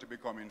here are going to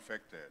become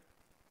infected.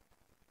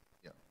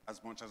 Yeah.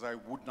 As much as I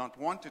would not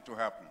want it to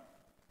happen.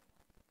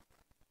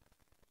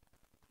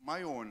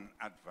 My own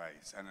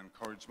advice and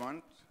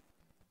encouragement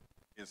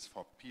is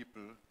for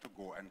people to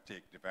go and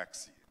take the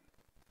vaccine.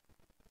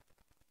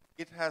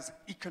 it has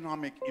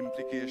economic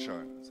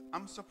implications.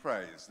 I'm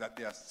surprised that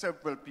there are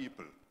several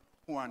people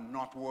who are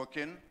not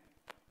working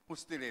who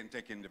still ain't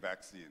taking the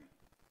vaccine.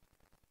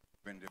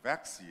 When the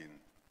vaccine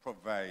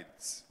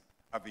provides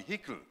a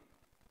vehicle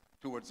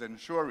towards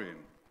ensuring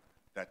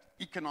that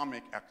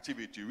economic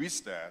activity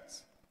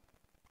restarts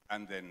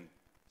and then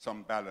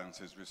some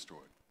balance is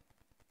restored.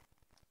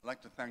 I'd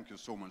like to thank you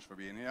so much for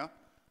being here,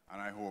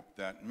 and I hope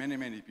that many,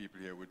 many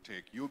people here would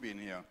take you being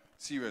here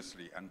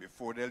seriously, and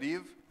before they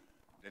leave,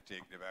 they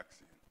take the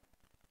vaccine.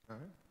 All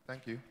right,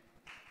 thank you.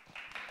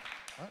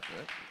 All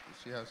right,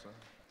 she has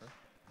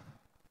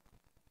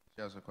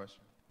a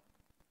question.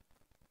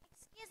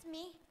 Excuse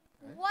me,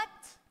 Okay.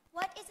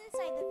 what is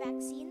inside the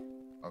vaccine?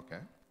 Okay,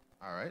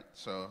 all right,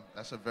 so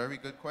that's a very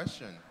good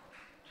question.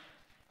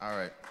 All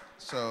right,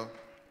 so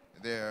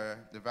the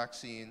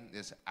vaccine,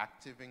 there's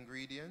active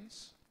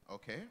ingredients,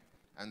 okay,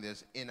 and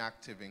there's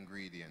inactive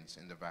ingredients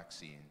in the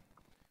vaccine.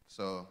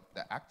 So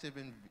the active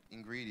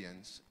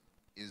ingredients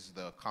is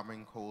the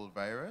common cold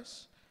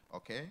virus,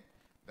 okay,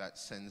 that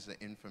sends the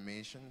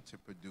information to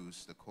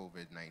produce the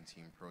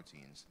COVID-19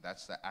 proteins.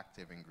 That's the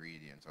active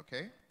ingredient,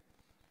 okay?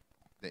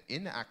 The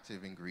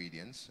inactive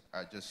ingredients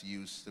are just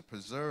used to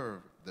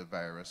preserve the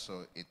virus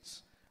so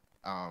it's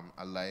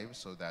alive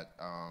so that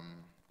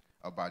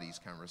our bodies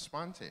can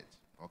respond to it,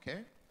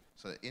 okay?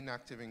 So the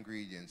inactive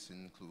ingredients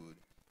include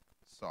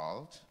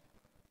salt,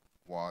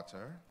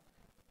 water,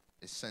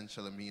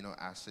 essential amino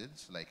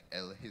acids like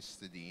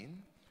L-histidine.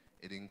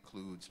 It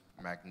includes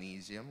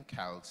magnesium,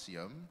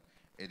 calcium.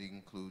 It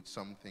includes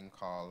something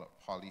called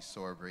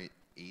polysorbate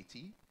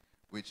 80,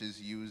 which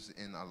is used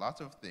in a lot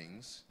of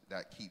things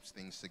that keeps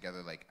things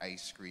together, like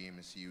ice cream.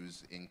 It's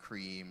used in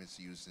cream. It's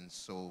used in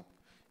soap.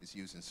 It's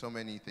used in so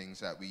many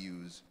things that we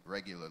use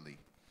regularly.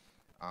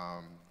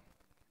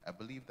 I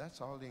believe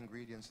that's all the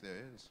ingredients there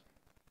is.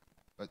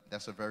 But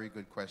that's a very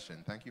good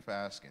question. Thank you for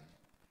asking.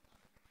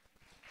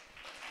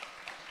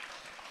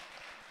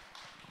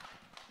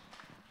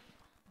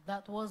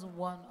 That was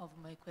one of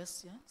my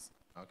questions.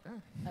 Okay.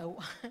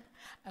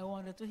 I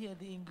wanted to hear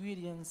the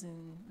ingredients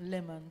in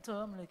lemon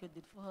term like you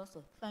did for her,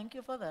 so thank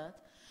you for that.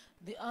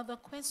 The other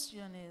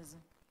question is,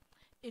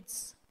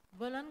 it's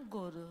well and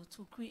good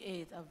to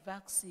create a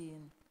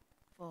vaccine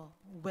for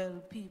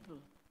well people,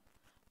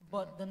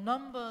 but the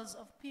numbers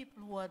of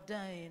people who are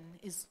dying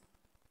is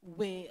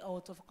way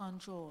out of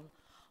control.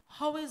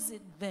 How is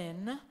it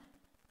then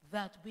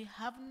that we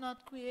have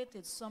not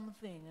created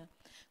something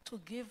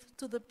to give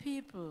to the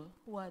people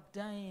who are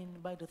dying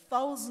by the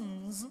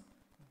thousands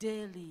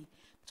daily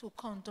to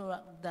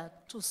counteract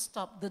that, to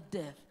stop the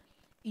death?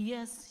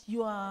 Yes,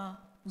 you are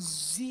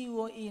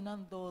zeroing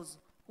on those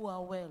who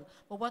are well,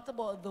 but what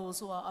about those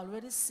who are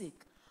already sick?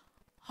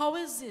 How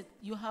is it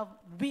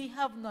we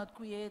have not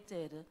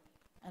created,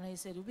 and I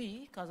said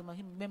we, because I'm a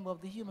member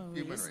of the human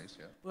race,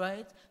 Yeah.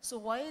 right? So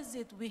why is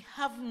it we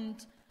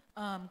haven't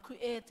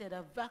created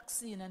a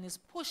vaccine and is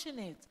pushing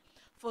it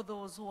for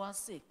those who are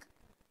sick?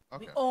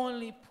 Okay. We're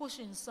only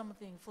pushing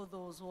something for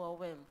those who are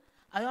well.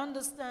 I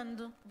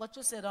understand what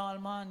you said all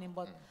morning,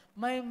 but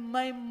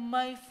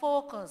my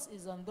focus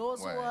is on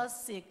those who are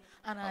sick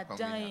and are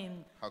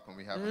dying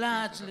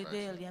largely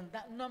daily, and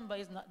that number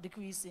is not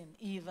decreasing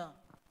either.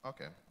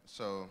 Okay,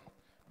 so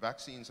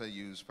vaccines are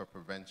used for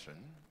prevention,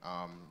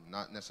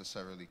 not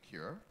necessarily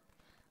cure.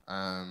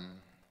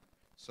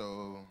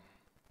 So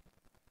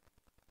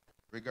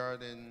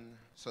regarding,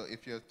 so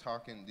if you're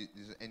talking,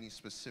 is there any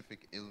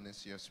specific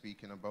illness you're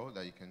speaking about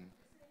that you can?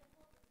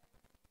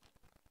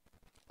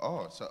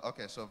 Oh, so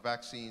okay, so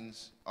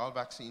vaccines, all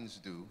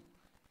vaccines do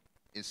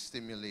is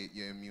stimulate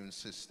your immune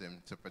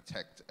system to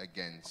protect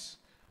against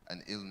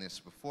an illness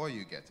before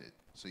you get it,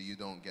 so you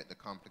don't get the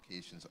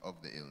complications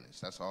of the illness.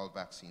 That's all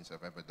vaccines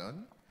have ever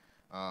done.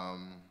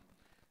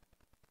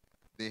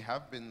 They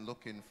have been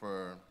looking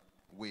for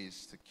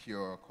ways to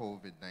cure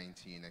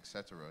COVID-19,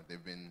 etc.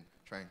 They've been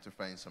trying to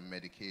find some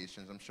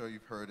medications. I'm sure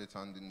you've heard it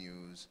on the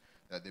news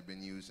that they've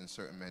been using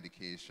certain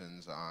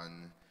medications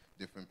on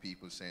different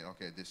people saying,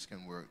 okay, this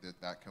can work,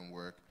 that can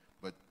work.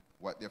 But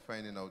what they're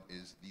finding out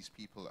is these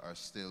people are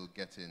still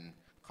getting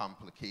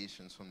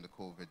complications from the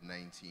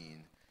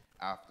COVID-19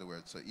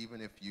 afterwards. So even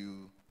if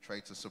you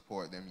try to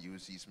support them,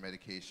 use these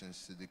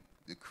medications to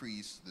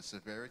decrease the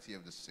severity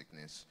of the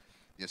sickness,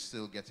 they're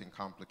still getting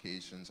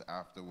complications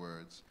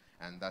afterwards,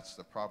 and that's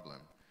the problem.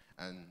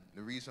 And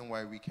the reason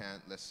why we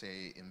can't, let's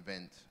say,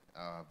 invent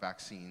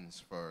vaccines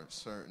for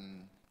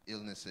certain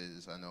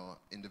illnesses, I know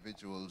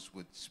individuals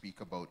would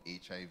speak about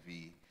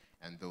HIV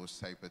and those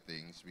type of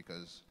things,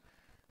 because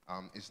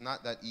it's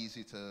not that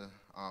easy to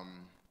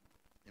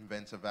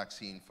invent a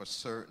vaccine for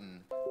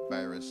certain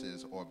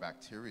viruses or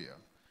bacteria.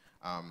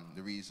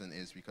 The reason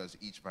is because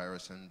each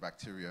virus and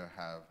bacteria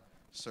have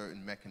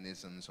certain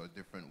mechanisms or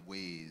different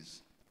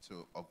ways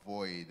to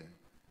avoid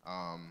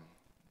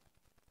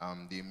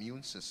the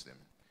immune system.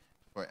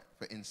 For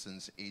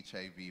instance,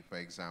 HIV, for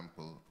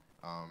example,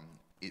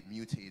 it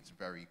mutates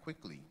very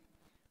quickly.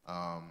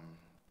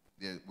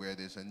 where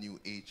there's a new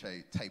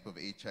type of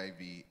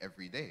HIV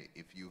every day.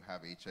 If you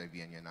have HIV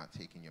and you're not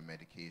taking your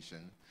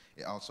medication,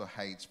 it also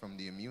hides from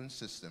the immune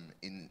system.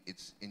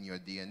 It's in your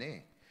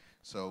DNA.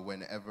 So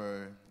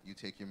whenever you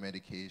take your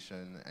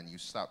medication and you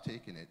stop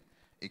taking it,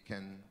 it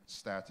can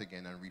start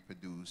again and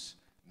reproduce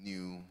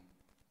new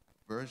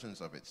versions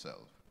of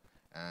itself.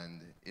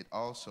 And it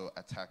also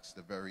attacks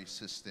the very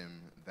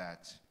system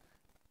that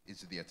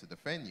is there to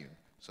defend you.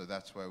 So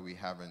that's why we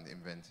haven't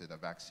invented a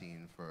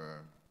vaccine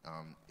for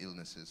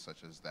illnesses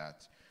such as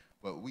that.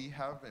 But we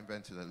have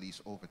invented at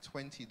least over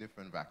 20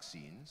 different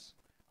vaccines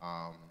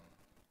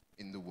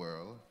in the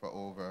world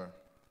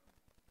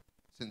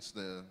since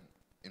the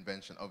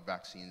invention of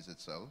vaccines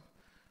itself.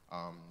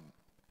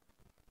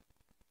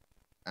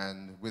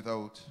 And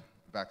without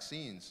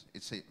vaccines,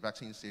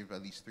 vaccines save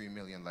at least 3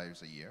 million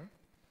lives a year.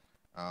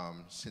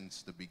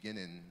 Since the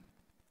beginning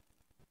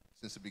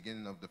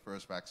of the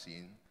first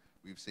vaccine,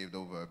 we've saved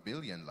over 1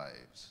 billion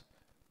lives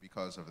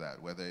because of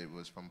that, whether it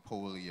was from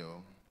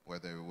polio,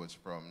 whether it was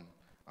from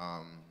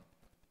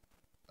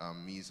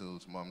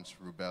measles, mumps,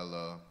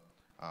 rubella,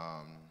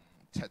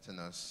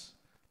 tetanus.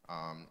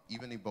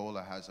 Even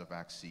Ebola has a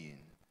vaccine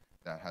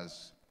that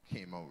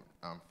came out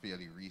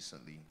fairly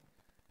recently.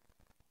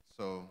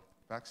 So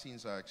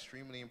vaccines are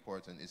extremely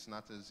important. It's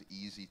not as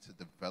easy to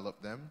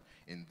develop them.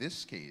 In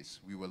this case,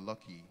 we were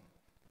lucky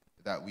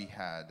that we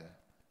had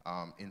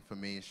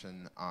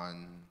information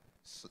on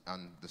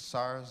the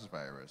SARS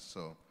virus.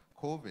 So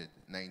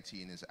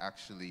COVID-19 is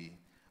actually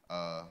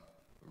a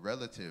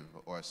relative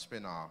or a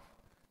spin-off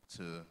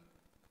to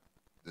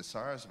the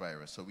SARS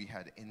virus. So we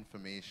had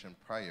information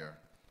prior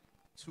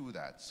to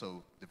that.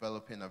 So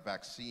developing a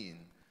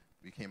vaccine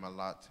became a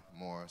lot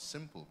more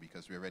simple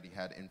because we already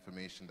had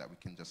information that we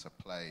can just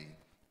apply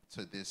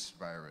to this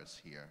virus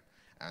here.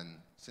 And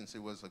since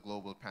it was a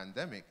global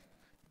pandemic,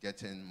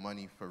 getting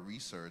money for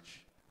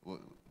research,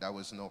 that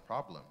was no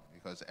problem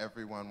because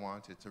everyone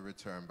wanted to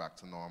return back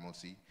to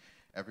normalcy.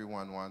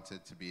 Everyone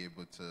wanted to be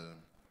able to,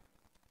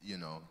 you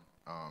know,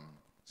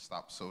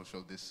 stop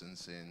social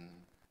distancing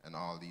and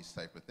all these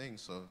type of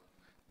things. So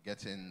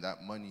getting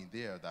that money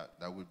there,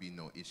 that would be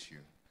no issue.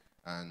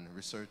 And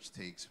research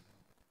takes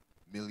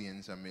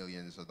millions and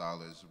millions of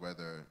dollars,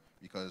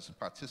 because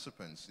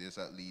participants, there's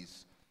at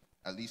least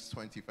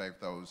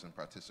 25,000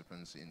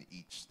 participants in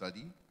each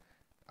study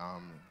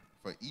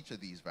for each of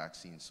these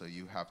vaccines. So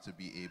you have to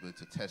be able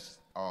to test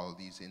all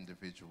these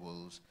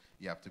individuals.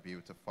 You have to be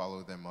able to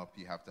follow them up.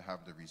 You have to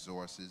have the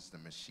resources, the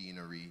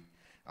machinery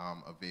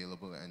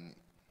available. And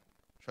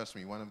trust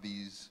me, one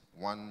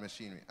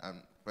machinery,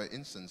 for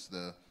instance,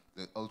 the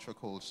ultra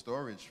cold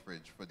storage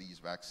fridge for these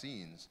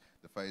vaccines,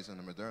 the Pfizer and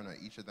the Moderna,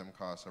 each of them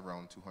costs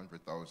around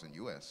 200,000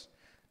 US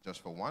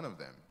just for one of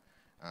them.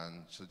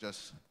 And so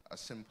just a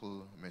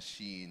simple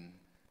machine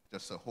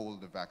just to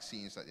hold the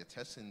vaccines that you're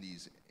testing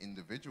these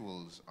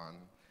individuals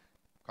on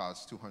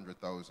costs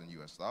 200,000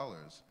 US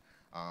dollars.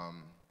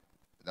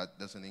 That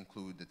doesn't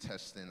include the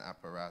testing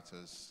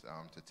apparatus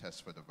to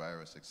test for the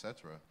virus,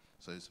 etc.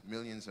 So it's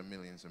millions and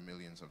millions and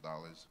millions of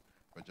dollars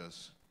for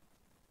just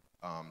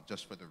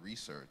for the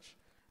research.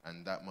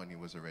 And that money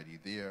was already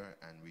there,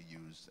 and we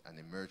used an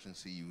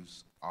emergency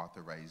use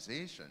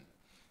authorization.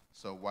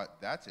 So what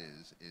that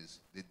is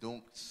they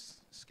don't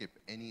skip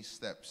any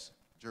steps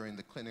during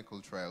the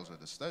clinical trials or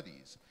the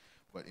studies.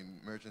 But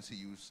emergency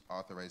use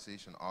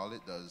authorization, all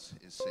it does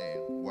is say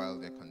while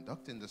they're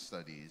conducting the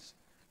studies,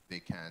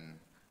 they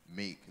can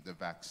make the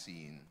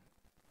vaccine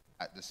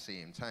at the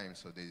same time.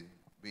 So they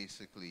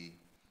basically,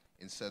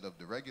 instead of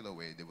the regular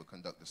way, they would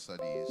conduct the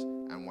studies,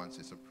 and once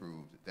it's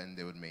approved, then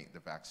they would make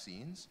the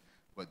vaccines.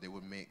 But they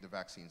would make the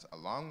vaccines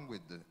along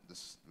with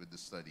the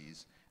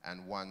studies,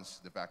 and once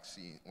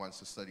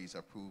the studies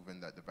are proven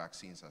that the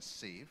vaccines are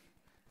safe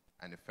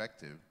and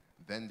effective,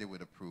 then they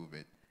would approve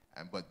it.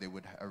 But they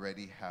would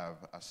already have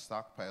a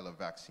stockpile of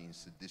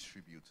vaccines to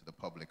distribute to the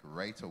public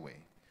right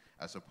away,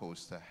 as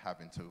opposed to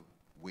having to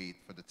wait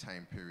for the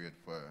time period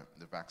for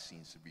the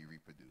vaccines to be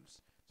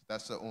reproduced. So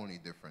that's the only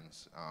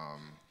difference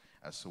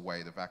as to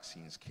why the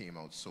vaccines came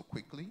out so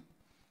quickly,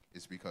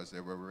 is because they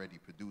were already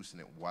producing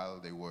it while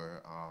they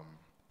were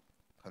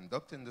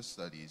conducting the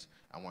studies,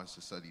 and once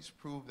the studies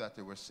proved that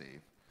they were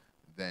safe,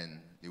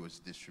 then it was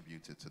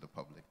distributed to the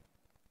public.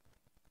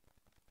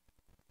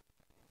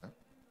 Huh?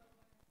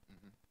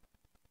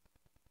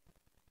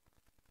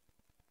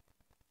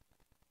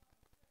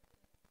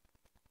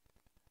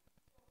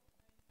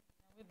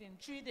 Within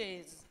 3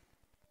 days,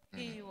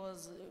 he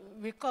was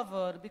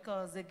recovered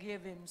because they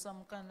gave him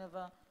some kind of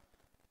a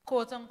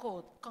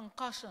quote-unquote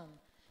concussion.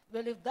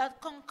 Well, if that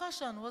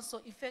concussion was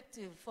so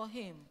effective for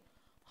him,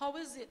 how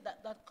is it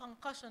that that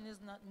concussion is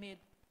not made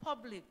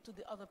public to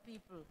the other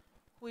people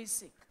who is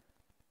sick?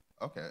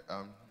 Okay,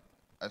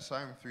 I saw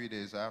him 3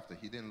 days after.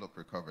 He didn't look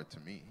recovered to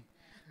me.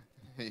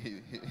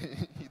 He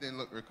didn't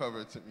look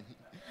recovered to me.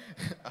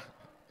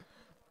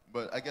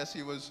 But I guess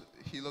he was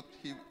able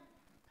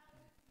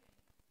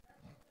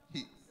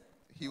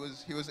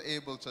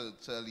to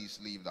at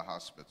least leave the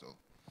hospital.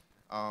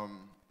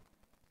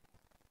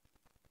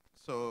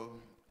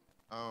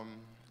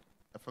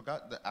 I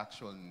forgot the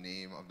actual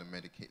name of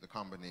the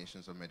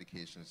combinations of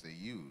medications they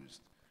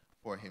used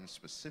for him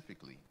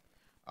specifically.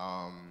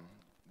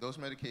 Those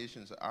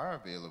medications are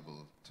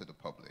available to the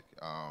public,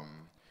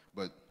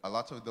 but a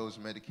lot of those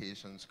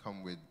medications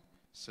come with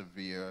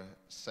severe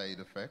side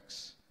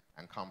effects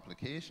and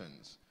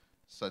complications,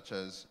 such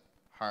as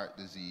heart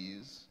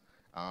disease.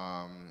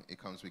 It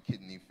comes with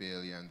kidney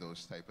failure and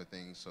those type of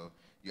things. So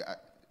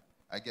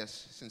I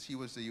guess since he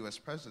was the US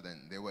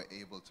president, they were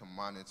able to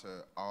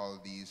monitor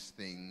all these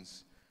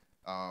things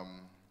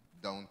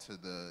down to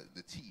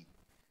the T.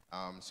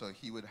 So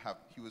he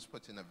was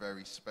put in a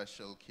very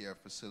special care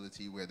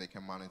facility where they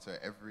can monitor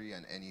every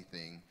and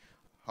anything,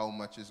 how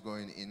much is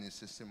going in his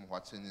system,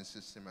 what's in his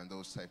system, and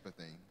those type of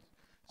things.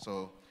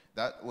 So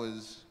that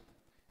was,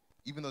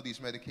 even though these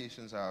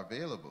medications are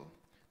available,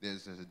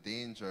 there's a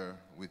danger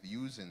with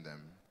using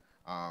them,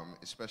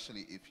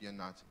 especially if you're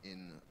not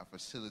in a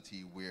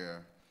facility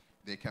where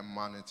they can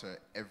monitor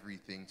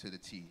everything to the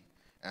T.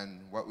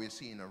 And what we're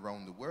seeing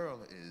around the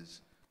world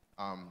is,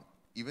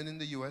 even in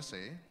the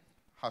USA,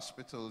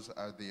 hospitals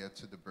are there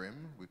to the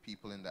brim with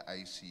people in the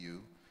ICU.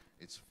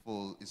 It's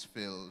full, it's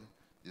filled.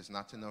 There's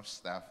not enough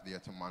staff there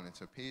to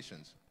monitor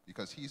patients.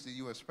 Because he's the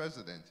US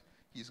president,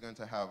 he's going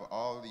to have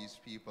all these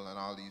people and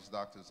all these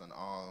doctors and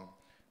all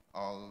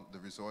the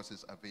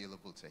resources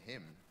available to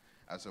him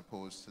as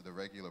opposed to the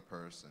regular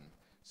person.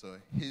 So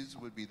his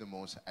would be the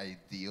most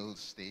ideal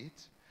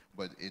state,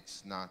 but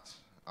it's not,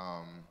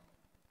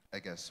 I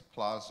guess,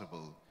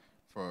 plausible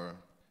for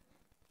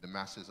the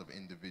masses of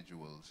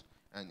individuals.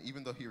 And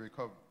even though he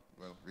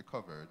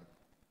recovered,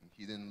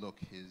 he didn't look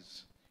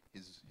his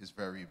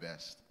very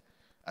best.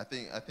 I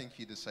think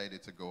he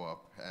decided to go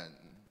up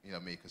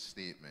and make a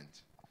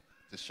statement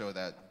to show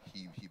that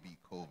he beat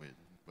COVID,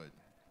 but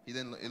he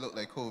didn't. It looked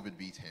like COVID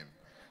beat him.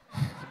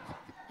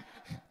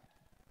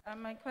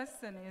 My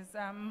question is,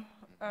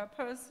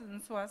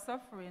 persons who are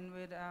suffering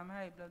with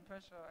high blood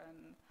pressure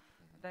and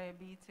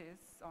diabetes,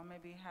 or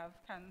maybe have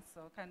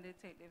cancer, can they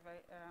take the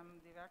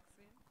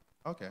vaccine?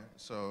 Okay,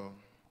 so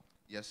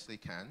yes, they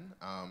can.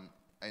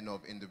 I know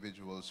of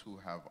individuals who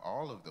have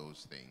all of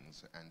those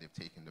things and they've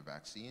taken the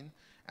vaccine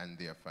and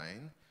they're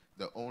fine.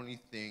 The only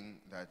thing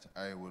that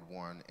I would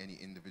warn any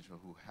individual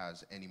who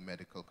has any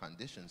medical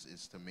conditions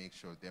is to make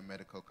sure their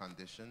medical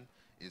condition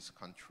is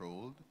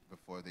controlled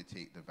before they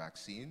take the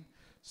vaccine.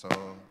 So,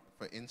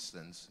 for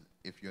instance,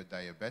 if you're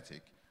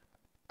diabetic,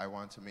 I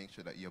want to make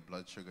sure that your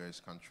blood sugar is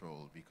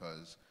controlled,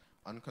 because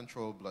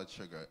uncontrolled blood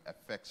sugar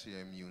affects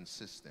your immune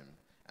system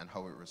and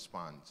how it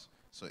responds.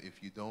 So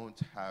if you don't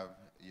have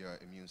your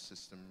immune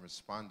system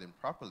responding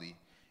properly,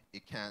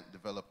 it can't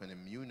develop an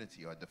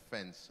immunity or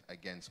defense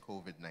against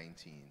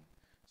COVID-19.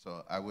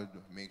 So I would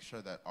make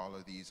sure that all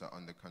of these are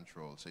under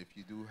control. So if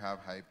you do have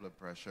high blood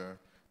pressure,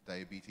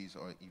 diabetes,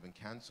 or even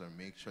cancer,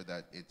 make sure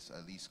that it's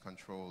at least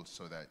controlled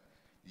so that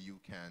you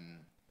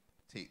can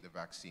take the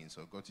vaccine.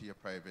 So go to your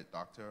private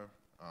doctor,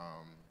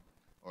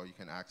 or you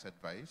can ask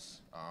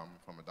advice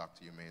from a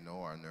doctor you may know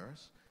or a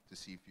nurse to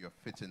see if you're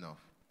fit enough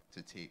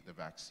to take the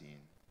vaccine.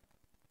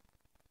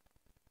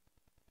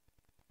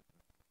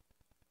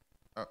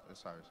 Oh,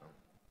 sorry, son.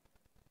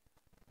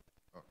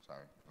 Oh,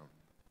 sorry.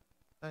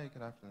 Hey,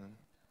 good afternoon.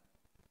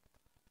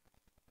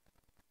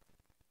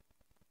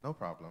 No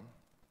problem.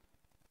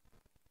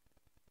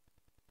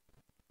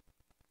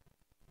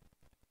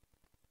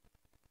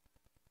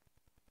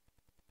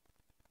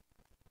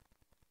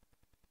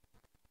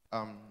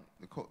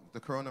 The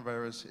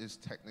coronavirus is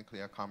technically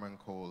a common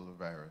cold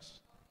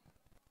virus.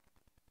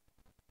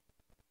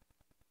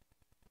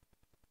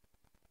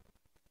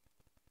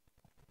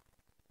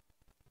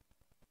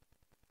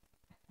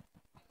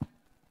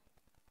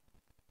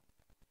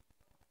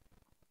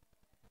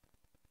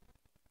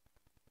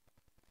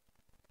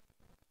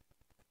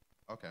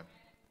 Okay.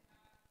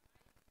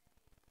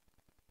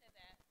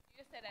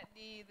 You said that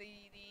the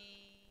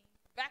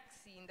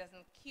vaccine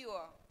doesn't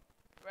cure,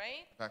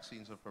 right?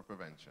 Vaccines are for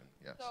prevention,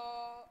 yes. So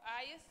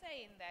are you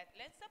saying that,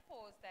 let's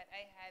suppose that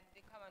I had the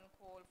common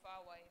cold for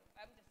a while.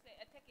 I'm just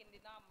taking the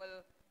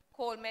normal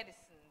cold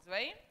medicines,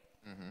 right?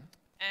 Mm-hmm.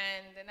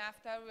 And then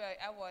after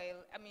a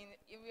while, I mean,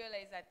 you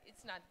realize that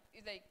it's not,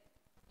 it's like,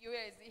 you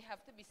realize it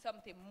have to be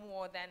something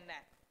more than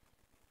that.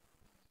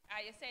 Are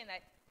you saying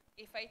that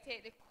if I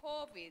take the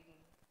COVID,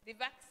 the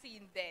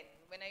vaccine then,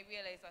 when I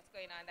realize what's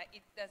going on, that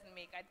it doesn't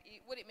make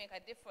would it make a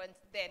difference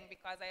then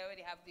because I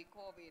already have the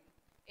COVID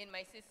in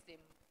my system?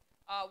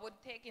 Or would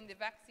taking the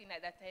vaccine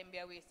at that time be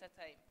a waste of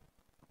time?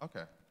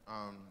 Okay,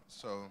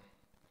 so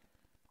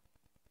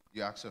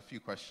you asked a few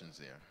questions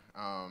there.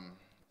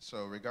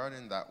 So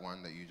regarding that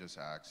one that you just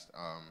asked,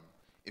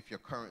 if you're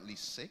currently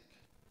sick,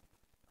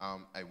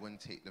 I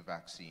wouldn't take the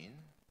vaccine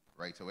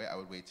right away. I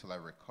would wait till I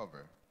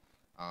recover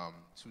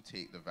to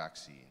take the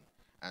vaccine.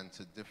 And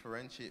to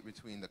differentiate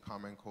between the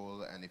common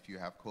cold and if you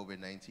have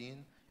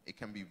COVID-19, it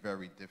can be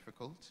very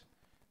difficult.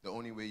 The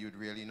only way you'd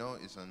really know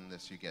is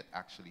unless you get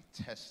actually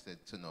tested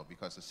to know,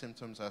 because the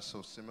symptoms are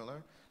so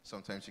similar.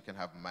 Sometimes you can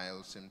have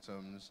mild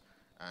symptoms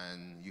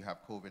and you have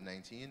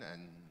COVID-19,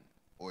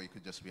 or it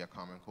could just be a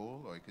common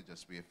cold, or it could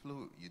just be a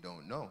flu. You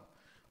don't know.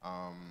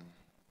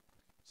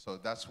 So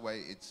that's why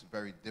it's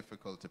very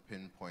difficult to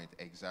pinpoint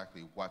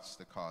exactly what's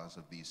the cause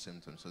of these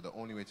symptoms. So the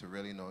only way to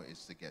really know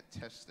is to get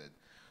tested.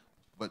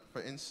 But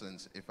for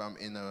instance, if I'm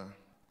in a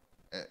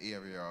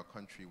area or a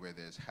country where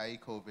there's high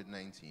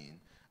COVID-19,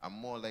 I'm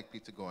more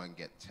likely to go and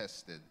get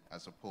tested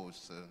as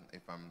opposed to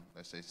if I'm,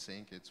 let's say,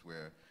 St. Kitts,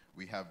 where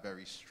we have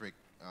very strict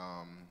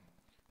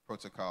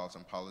protocols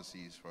and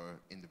policies for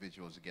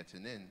individuals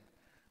getting in.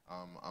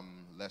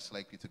 I'm less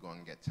likely to go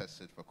and get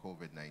tested for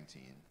COVID-19.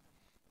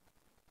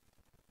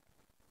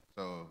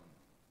 So,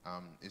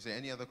 is there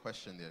any other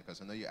question there?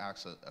 Because I know you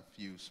asked a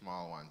few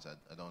small ones.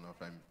 I don't know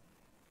if I'm...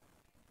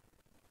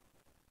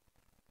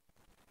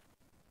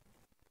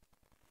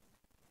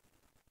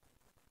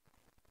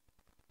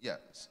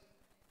 Yes.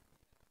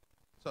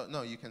 So,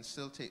 no, you can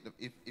still take the...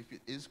 If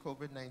it is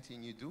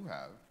COVID-19 you do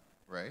have,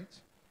 right,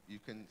 you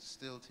can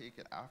still take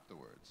it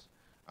afterwards.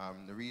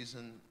 The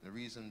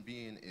reason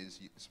being is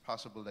it's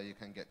possible that you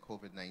can get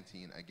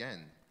COVID-19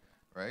 again,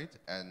 right?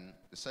 And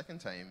the second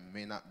time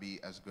may not be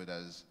as good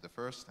as the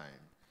first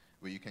time,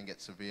 where you can get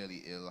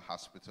severely ill,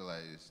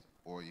 hospitalized,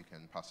 or you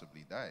can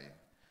possibly die.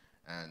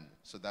 And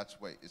so that's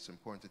why it's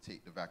important to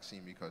take the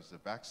vaccine, because the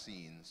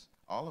vaccines,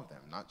 all of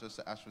them, not just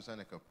the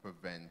AstraZeneca,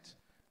 prevent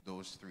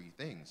those three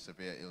things: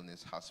 severe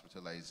illness,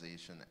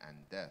 hospitalization, and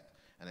death.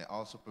 And it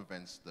also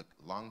prevents the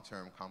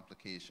long-term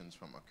complications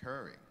from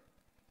occurring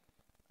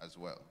as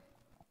well.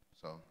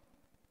 So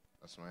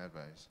that's my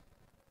advice.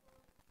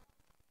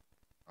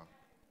 Oh.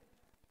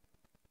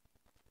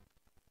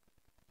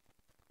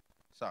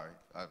 Sorry.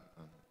 To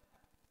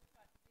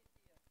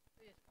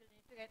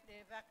get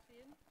the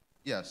vaccine?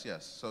 Yes,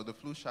 yes. So the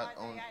flu shot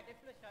only. The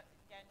flu shot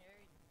in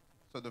January.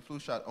 So the flu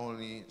shot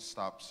only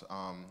stops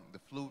the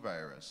flu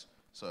virus,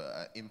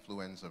 so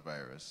influenza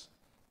virus.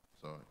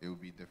 So it will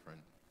be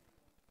different.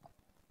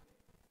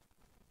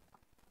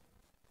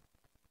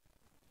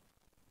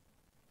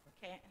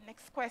 Okay,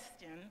 next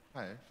question.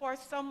 Hi. For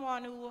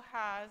someone who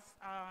has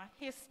a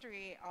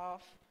history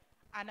of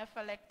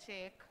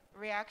anaphylactic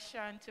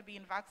reaction to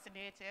being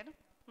vaccinated,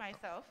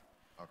 myself,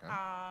 okay.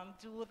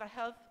 Do the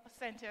health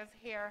centers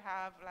here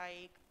have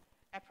like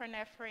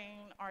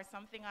epinephrine or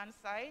something on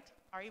site,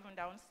 or even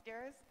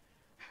downstairs?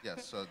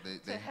 Yes, so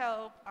to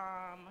help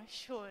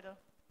should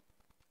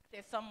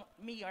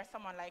me or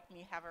someone like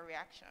me have a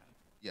reaction?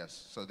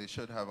 Yes, so they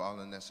should have all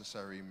the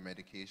necessary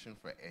medication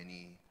for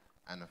any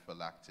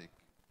anaphylactic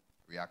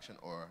reaction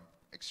or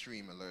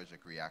extreme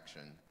allergic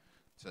reaction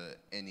to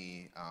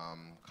any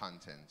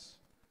contents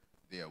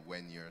there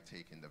when you're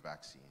taking the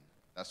vaccine.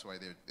 That's why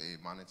they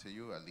monitor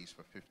you at least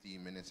for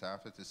 15 minutes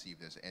after to see if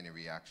there's any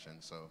reaction.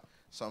 So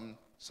some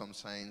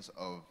signs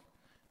of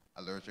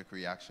allergic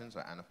reactions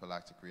or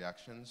anaphylactic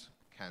reactions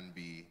can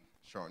be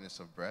shortness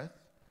of breath,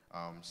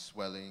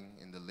 swelling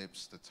in the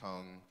lips, the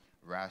tongue,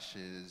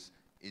 rashes,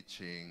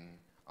 itching,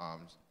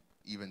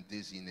 even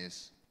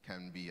dizziness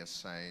can be a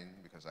sign,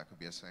 because that could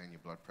be a sign your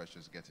blood pressure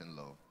is getting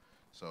low.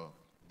 So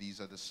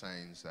these are the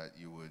signs that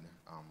you would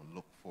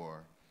look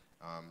for,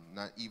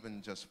 not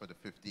even just for the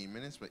 15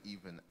 minutes, but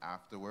even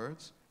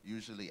afterwards.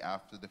 Usually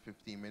after the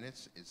 15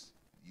 minutes, it's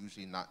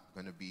usually not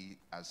going to be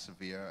as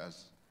severe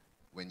as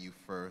when you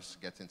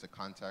first get into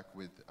contact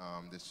with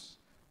this,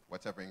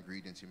 whatever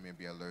ingredients you may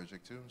be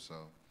allergic to.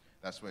 So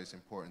that's why it's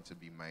important to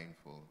be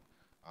mindful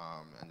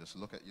and just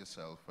look at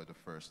yourself for the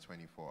first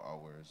 24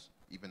 hours,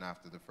 even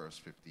after the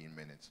first 15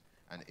 minutes.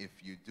 And if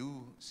you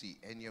do see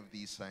any of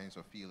these signs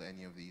or feel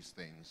any of these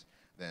things,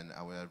 then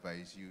I would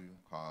advise you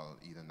call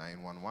either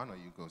 911 or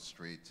you go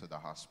straight to the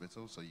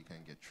hospital so you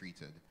can get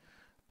treated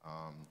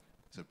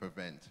to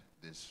prevent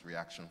this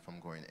reaction from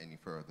going any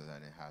further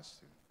than it has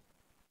to.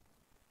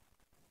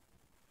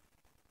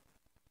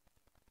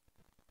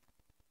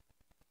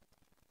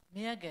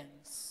 Me again.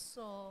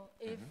 So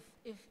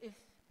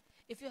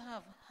if you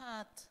have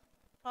heart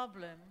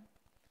problem,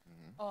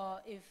 or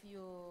if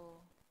you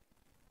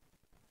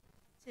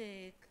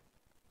take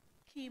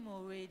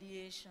chemo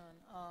radiation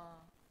or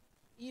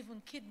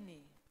even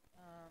kidney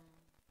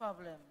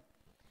problem,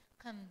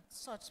 can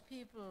such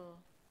people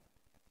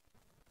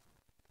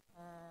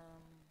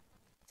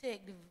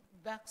take the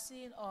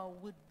vaccine, or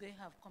would they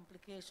have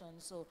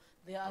complications, so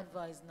they are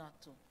advised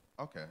not to?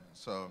 Okay,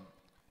 so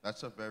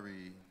that's a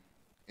very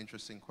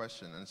interesting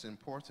question, and it's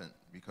important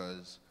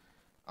because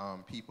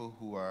people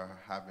who are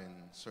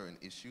having certain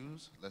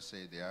issues, let's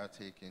say they are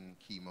taking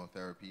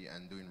chemotherapy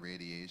and doing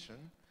radiation,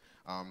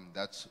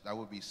 that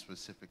would be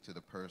specific to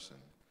the person,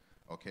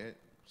 okay?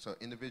 So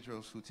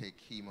individuals who take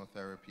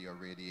chemotherapy or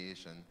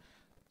radiation,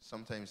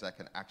 sometimes that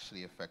can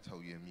actually affect how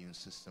your immune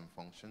system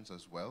functions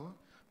as well,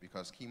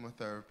 because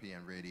chemotherapy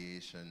and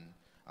radiation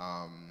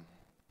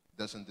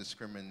doesn't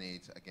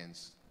discriminate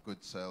against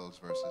good cells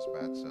versus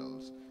bad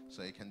cells.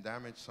 So it can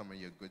damage some of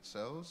your good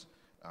cells,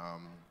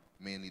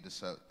 mainly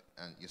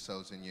your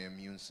cells in your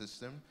immune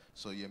system,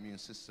 so your immune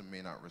system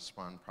may not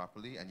respond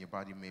properly, and your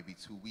body may be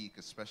too weak,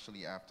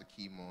 especially after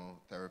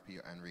chemotherapy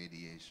and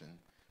radiation,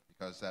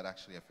 because that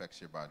actually affects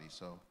your body.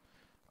 So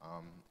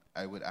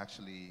I would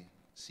actually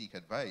seek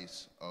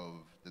advice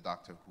of the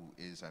doctor who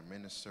is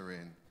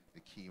administering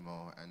the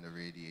chemo and the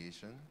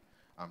radiation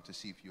to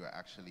see if you are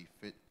actually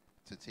fit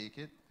to take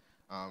it.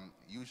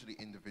 Usually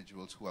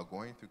individuals who are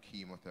going through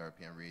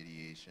chemotherapy and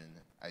radiation,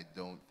 I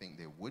don't think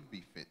they would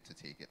be fit to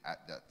take it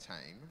at that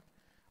time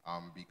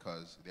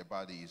because their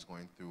body is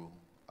going through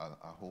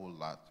a whole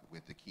lot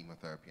with the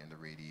chemotherapy and the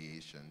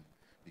radiation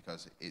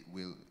because it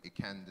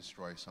can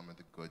destroy some of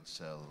the good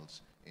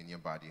cells in your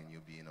body and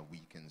you'll be in a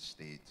weakened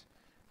state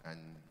and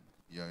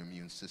your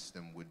immune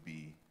system would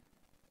be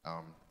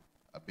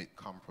a bit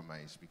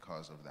compromised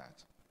because of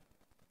that.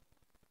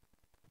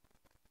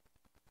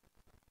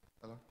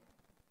 Hello?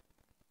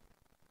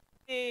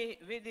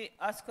 With the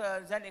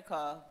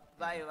AstraZeneca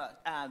virus,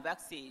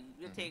 vaccine,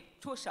 you take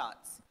 2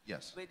 shots.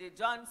 Yes. With the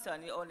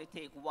Johnson, you only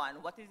take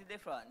 1. What is the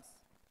difference?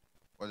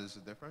 What is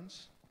the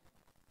difference?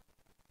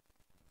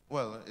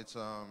 Well, it's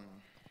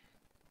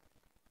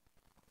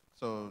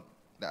so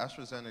the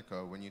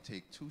AstraZeneca, when you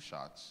take 2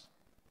 shots,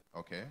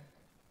 okay,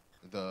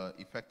 the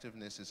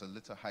effectiveness is a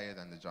little higher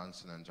than the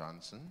Johnson &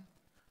 Johnson.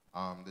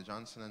 The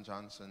Johnson &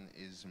 Johnson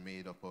is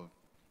made up of,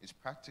 it's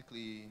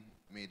practically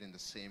made in the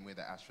same way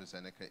the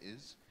AstraZeneca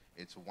is.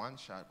 It's 1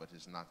 shot, but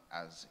it's not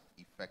as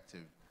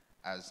effective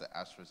as the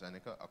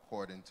AstraZeneca,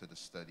 according to the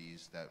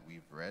studies that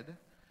we've read.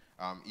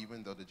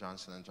 Even though the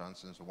Johnson &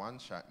 Johnson's 1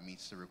 shot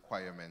meets the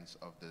requirements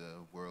of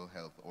the World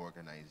Health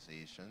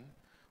Organization,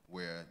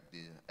 where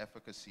the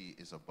efficacy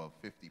is above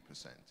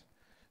 50%.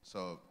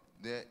 So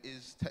there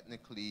is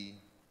technically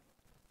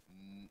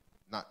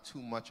not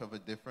too much of a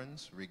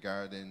difference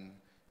regarding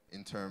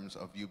in terms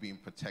of you being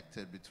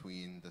protected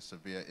between the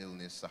severe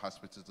illness, the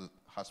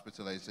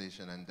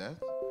hospitalization and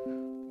death,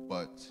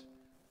 but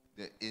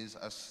there is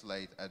a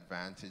slight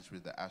advantage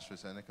with the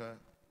AstraZeneca,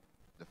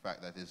 the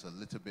fact that it's a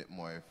little bit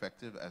more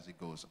effective as it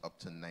goes up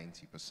to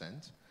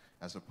 90%,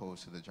 as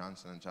opposed to the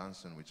Johnson &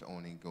 Johnson, which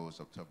only goes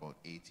up to about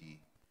 80+%.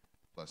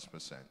 And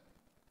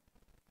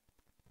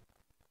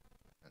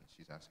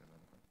she's asking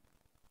another question.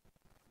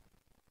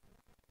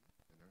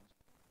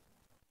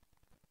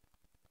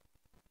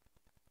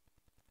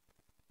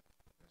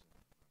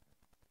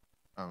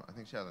 I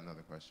think she had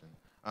another question.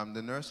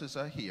 The nurses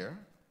are here,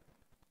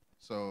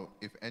 so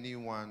if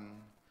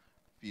anyone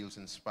feels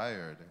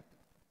inspired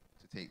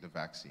to take the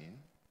vaccine,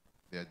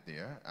 they're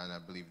there, and I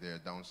believe they're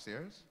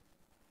downstairs.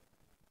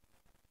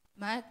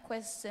 My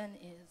question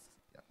is,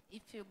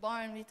 if you're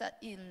born with an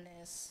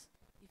illness,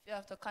 if you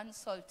have to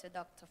consult a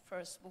doctor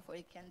first before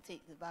you can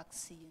take the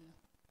vaccine.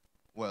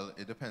 Well,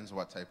 it depends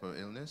what type of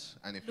illness,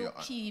 and if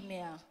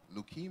leukemia.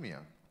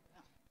 Leukemia.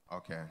 Yeah.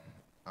 Okay.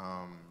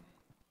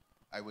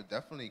 I would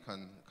definitely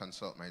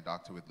consult my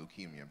doctor with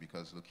leukemia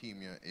because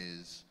leukemia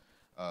is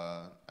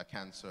a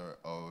cancer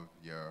of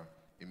your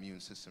immune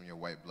system, your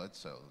white blood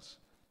cells.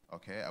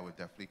 Okay, I would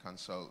definitely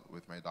consult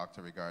with my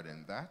doctor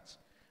regarding that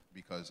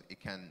because it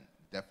can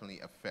definitely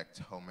affect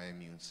how my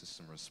immune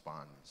system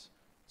responds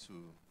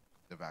to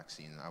the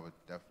vaccine. I would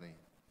definitely,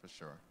 for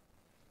sure.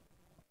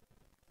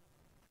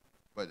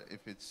 But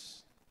if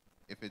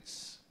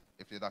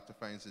your doctor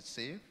finds it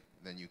safe,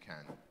 then you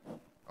can.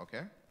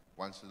 Okay?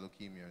 Once the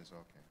leukemia is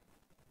okay.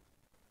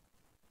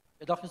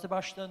 Dr.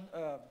 Sebastian,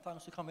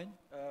 thanks for coming.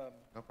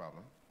 No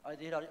problem. I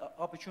did have the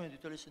opportunity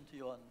to listen to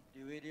you on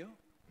the radio.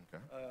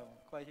 Okay.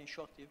 Quite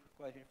instructive,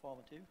 quite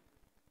informative.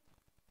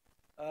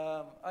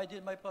 I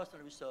did my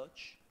personal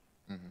research,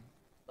 a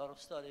lot of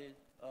study,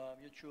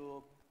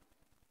 YouTube,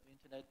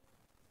 internet,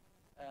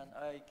 and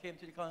I came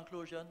to the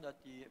conclusion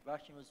that the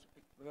vaccine was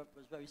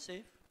very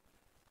safe,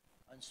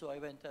 and so I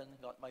went and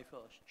got my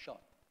first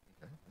shot.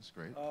 Okay, that's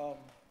great.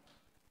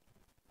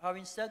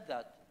 Having said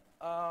that,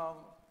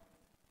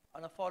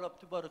 and a follow-up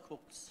to Brother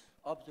Cook's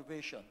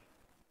observation,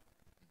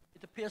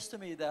 it appears to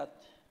me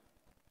that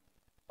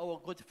our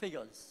good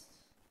figures,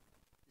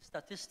 the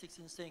statistics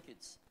in St.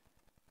 Kitts,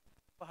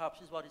 perhaps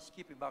is what is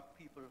keeping back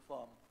people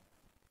from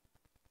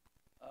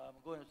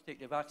going to take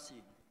the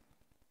vaccine.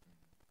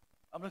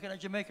 I'm looking at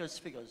Jamaica's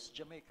figures,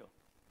 Jamaica.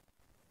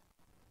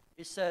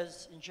 It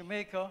says in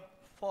Jamaica,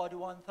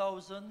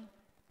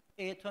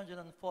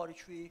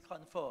 41,843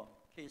 confirmed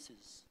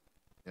cases.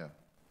 Yeah.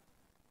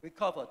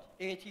 Recovered,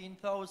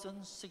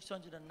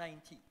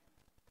 18,690.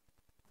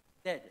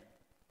 Dead,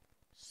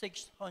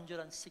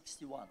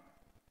 661.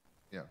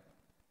 Yeah.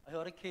 I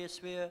heard a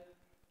case where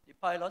the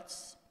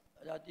pilots,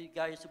 the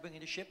guys who bring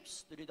in the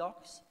ships to the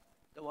docks,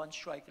 they were on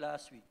strike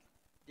last week,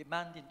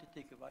 demanding to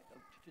take the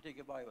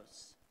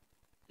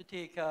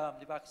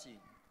vaccine.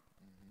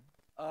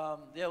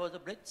 There was a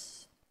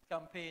blitz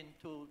campaign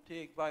to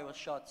take virus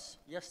shots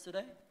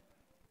yesterday,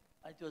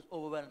 and it was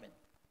overwhelming.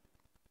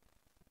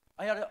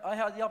 I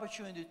had the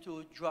opportunity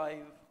to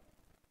drive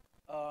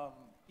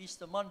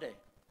Easter Monday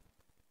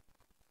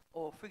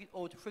over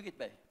to Frigate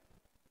Bay,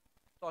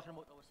 talking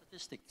about our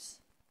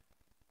statistics.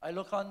 I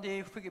look on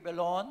the Frigate Bay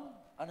lawn,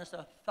 and there's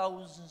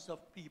thousands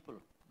of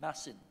people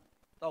massing,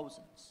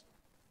 thousands.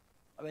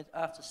 I went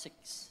after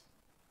 6.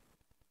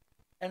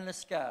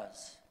 Endless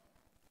cars,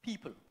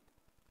 people.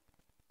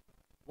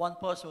 One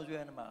person was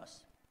wearing a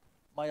mask.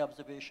 My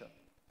observation.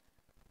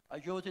 I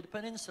drove to the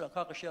peninsula,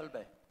 Cockleshell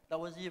Bay. That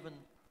was even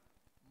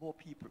more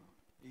people,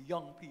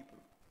 young people.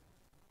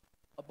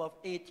 above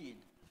 18,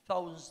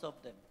 thousands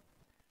of them.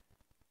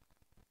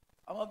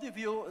 I'm of the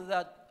view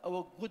that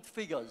our good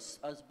figures,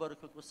 as Brother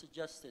Cook was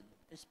suggesting,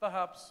 is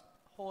perhaps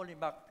holding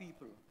back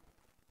people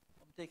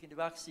from taking the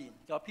vaccine.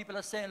 Because people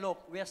are saying,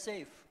 look, we are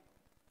safe.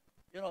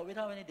 You know, we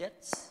don't have any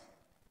deaths.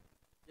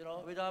 You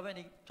know, we don't have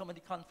any,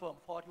 somebody confirmed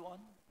 41.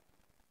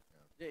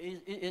 Yeah.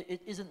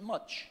 It isn't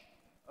much,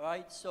 all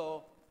right?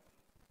 So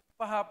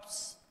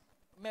perhaps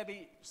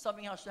maybe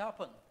something has to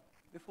happen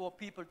before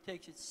people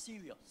take it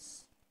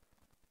serious.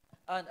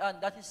 And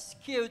that is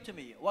scary to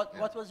me.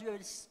 What was really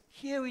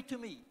scary to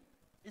me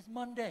is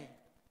Monday.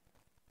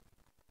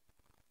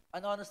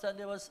 And I understand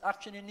there was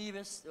action in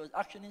Nevis, there was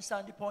action in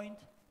Sandy Point,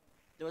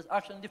 there was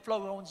action in the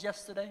flower grounds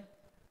yesterday,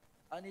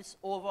 and it's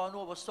over and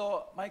over.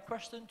 So my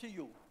question to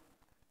you,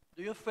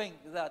 do you think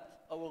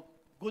that our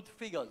good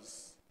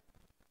figures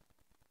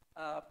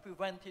are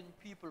preventing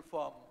people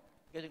from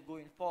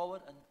going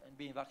forward and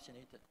being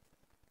vaccinated?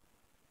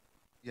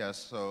 Yes,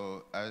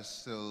 so I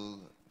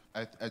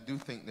do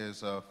think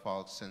there's a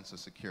false sense of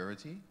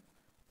security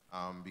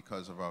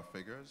because of our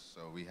figures.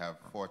 So we had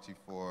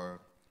 44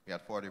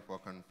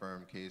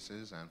 confirmed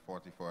cases and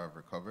 44 have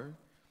recovered.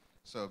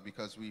 So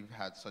because we've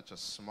had such a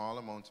small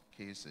amount of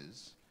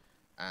cases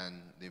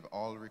and they've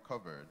all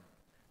recovered,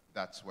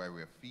 that's why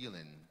we're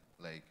feeling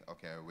like,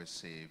 okay, we're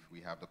safe,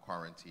 we have the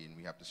quarantine,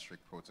 we have the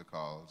strict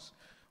protocols.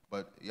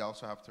 But you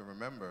also have to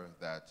remember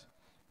that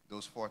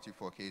those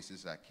 44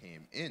 cases that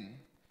came in,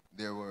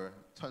 there were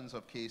tons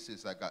of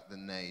cases that got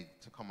denied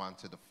to come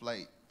onto the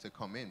flight to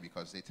come in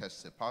because they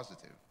tested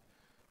positive.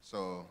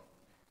 So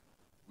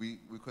we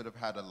could have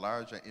had a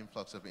larger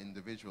influx of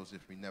individuals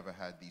if we never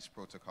had these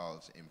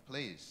protocols in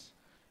place.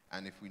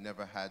 And if we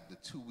never had the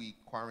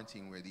 2-week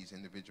quarantine where these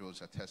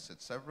individuals are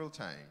tested several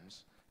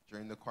times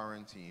during the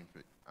quarantine,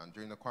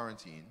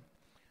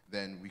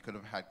 then we could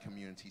have had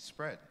community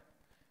spread.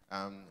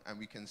 And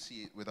we can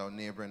see it with our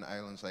neighboring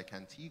islands like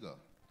Antigua,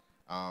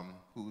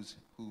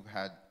 who've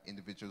had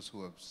individuals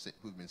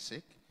who've been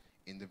sick,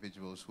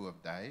 individuals who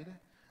have died.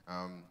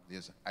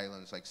 There's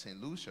islands like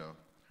St. Lucia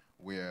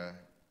where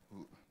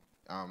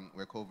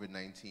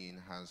COVID-19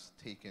 has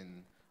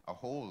taken a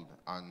hold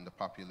on the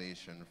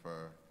population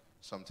for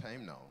some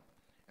time now,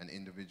 and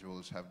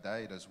individuals have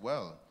died as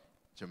well.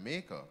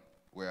 Jamaica,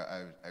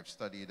 where I've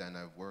studied and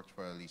I've worked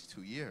for at least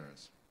 2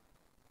 years.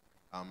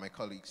 My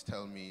colleagues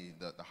tell me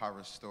that the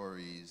horror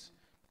stories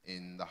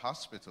in the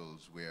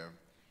hospitals where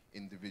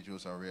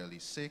individuals are really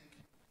sick,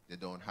 they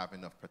don't have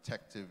enough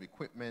protective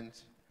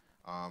equipment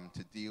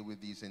to deal with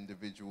these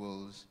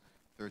individuals.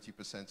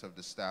 30% of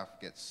the staff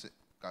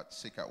got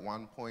sick at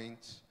one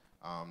point,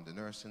 the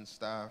nursing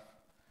staff,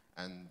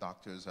 and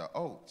doctors are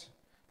out.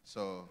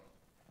 So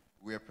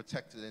we're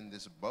protected in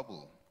this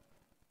bubble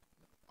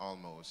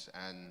almost,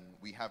 and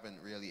we haven't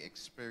really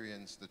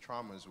experienced the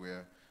traumas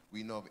where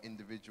we know of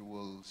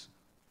individuals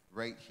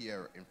right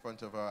here in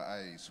front of our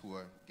eyes who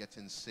are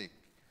getting sick.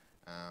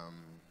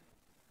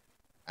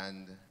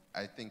 And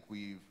I think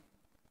we've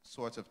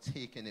sort of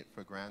taken it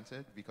for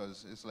granted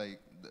because it's like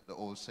the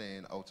old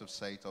saying, out of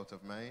sight, out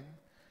of mind,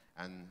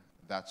 and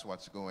that's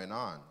what's going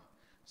on.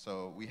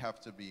 So we have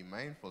to be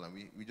mindful, and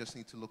we just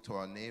need to look to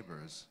our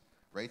neighbors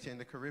right here in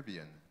the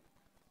Caribbean,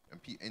 and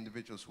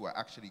individuals who are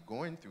actually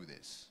going through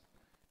this.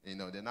 You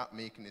know, they're not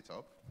making it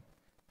up.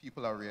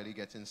 People are really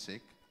getting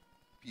sick.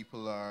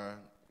 People are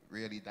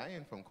really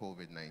dying from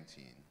COVID-19.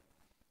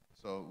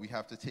 So we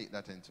have to take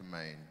that into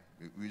mind.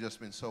 We've just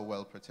been so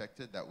well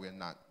protected that we're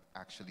not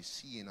actually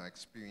seeing or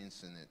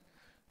experiencing it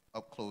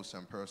up close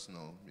and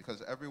personal.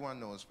 Because everyone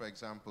knows, for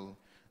example,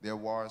 there are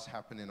wars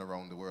happening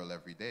around the world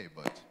every day,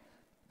 but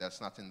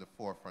that's not in the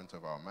forefront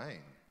of our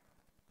mind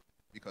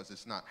because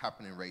it's not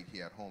happening right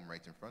here at home,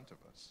 right in front of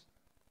us.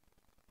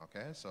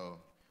 Okay, so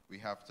we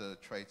have to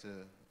try to,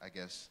 I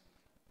guess,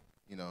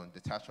 you know,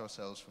 detach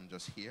ourselves from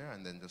just here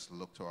and then just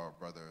look to our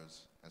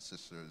brothers and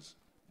sisters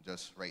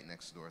just right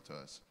next door to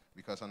us.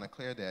 Because on a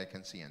clear day, I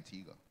can see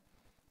Antigua,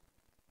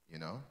 you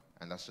know,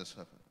 and that's just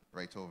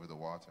right over the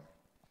water.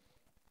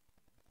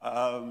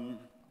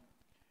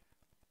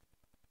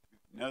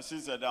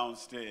 Nurses are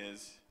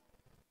downstairs,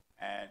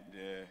 and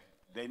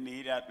they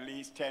need at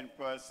least 10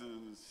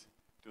 persons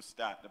to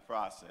start the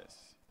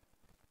process.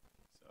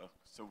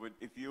 So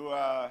if you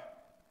are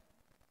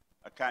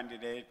a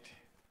candidate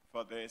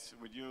for this,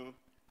 would you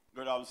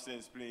go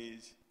downstairs,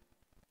 please?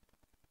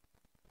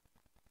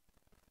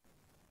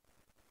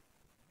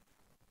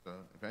 So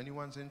if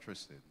anyone's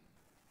interested,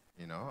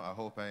 you know, I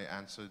hope I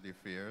answered your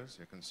fears,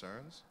 your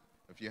concerns.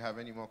 If you have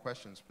any more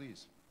questions,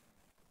 please.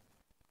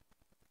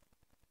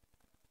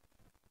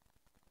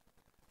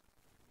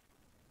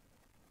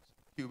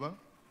 Cuba?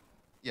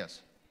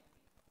 Yes.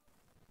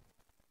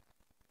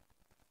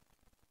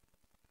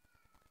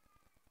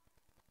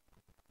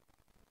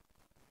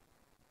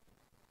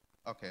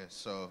 Okay,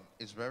 so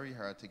it's very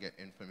hard to get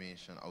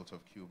information out of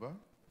Cuba.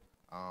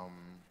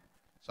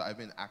 So I've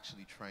been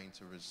actually trying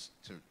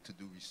to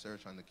do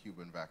research on the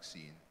Cuban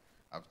vaccine.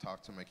 I've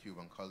talked to my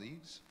Cuban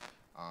colleagues.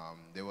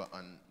 They were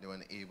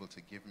unable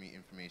to give me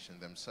information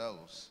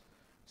themselves.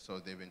 So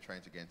they've been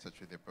trying to get in touch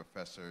with their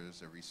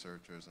professors, their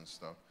researchers and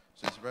stuff.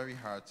 So it's very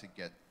hard to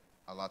get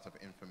a lot of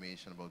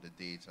information about the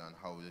data on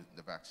how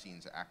the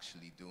vaccines are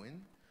actually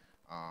doing.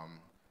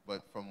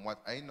 But from what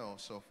I know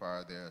so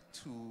far, there are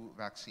 2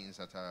 vaccines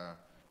that are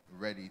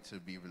ready to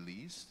be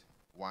released.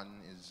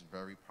 One is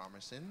very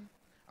promising.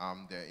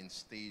 They're in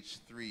stage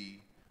 3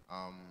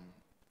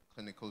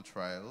 clinical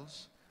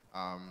trials,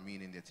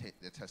 meaning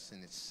they're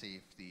testing its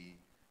safety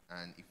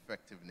and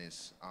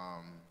effectiveness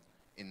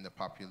in the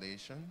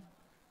population.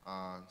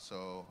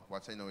 So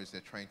what I know is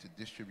they're trying to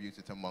distribute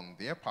it among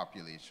their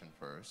population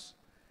first,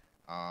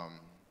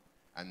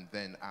 and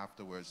then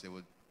afterwards they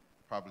would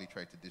probably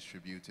try to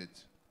distribute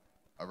it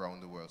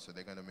around the world. So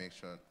they're going to make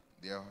sure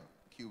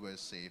Cuba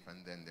is safe,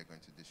 and then they're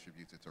going to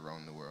distribute it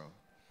around the world.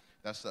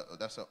 That's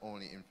the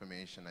only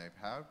information I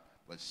have.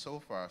 But so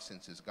far,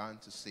 since it's gone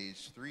to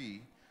stage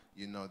 3,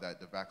 you know that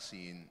the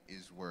vaccine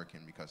is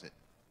working because it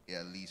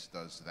at least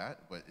does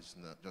that, but it's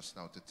not just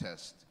now to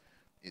test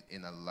it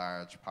in a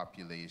large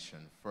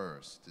population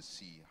first to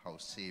see how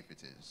safe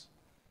it is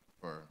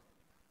for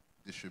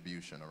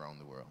distribution around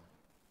the world.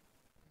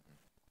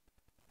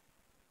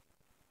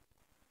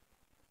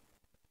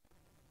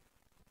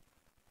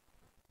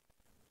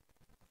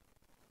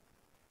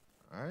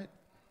 All right.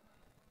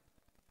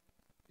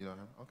 You don't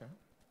have? Okay.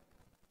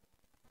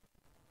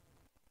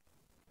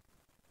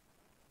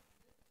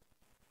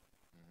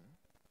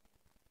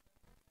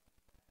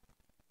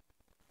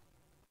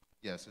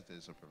 Yes, it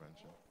is a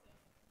prevention.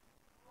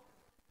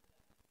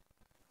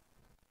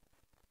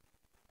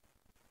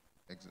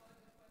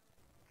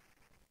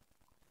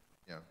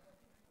 Yeah.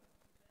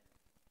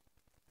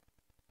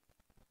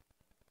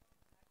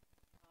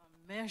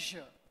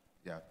 Measure.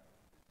 Yeah.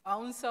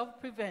 Ounce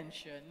of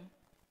prevention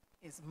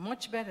is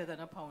much better than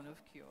a pound of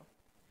cure.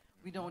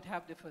 We don't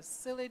have the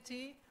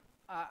facility.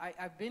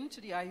 I've been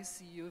to the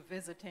ICU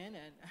visiting,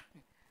 and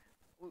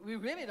we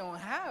really don't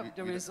have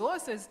the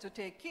resources to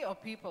take care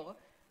of people.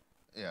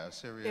 Yeah,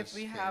 serious If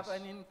we have case.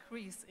 an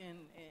increase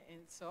in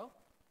so,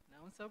 an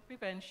ounce of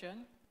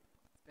prevention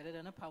is better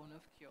than a pound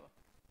of cure.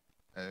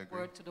 I agree.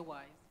 Word to the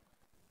wise.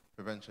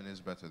 Prevention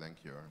is better than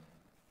cure.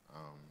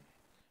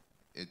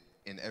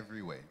 In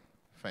every way,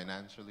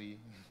 financially,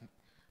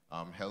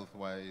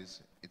 health-wise,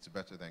 it's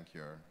better than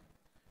cure.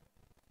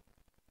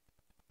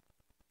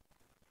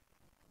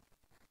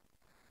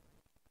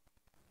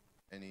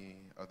 Any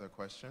other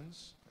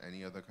questions?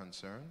 Any other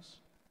concerns?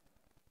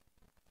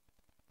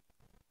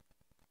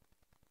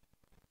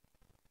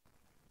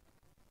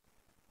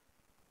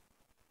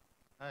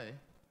 Hi.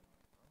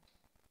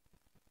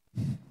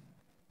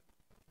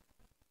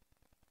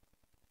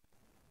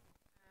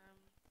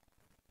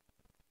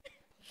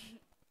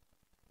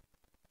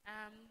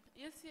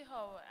 You see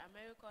how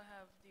America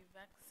have the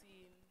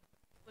vaccine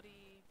for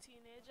the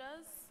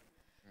teenagers?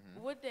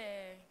 Would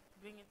they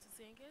bring it to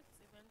St.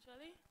 Kitts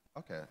eventually?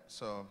 Okay,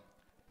 so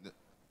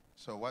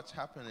what's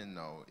happening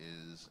now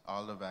is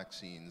all the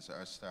vaccines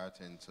are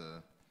starting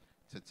to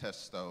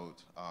test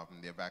out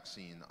their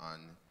vaccine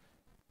on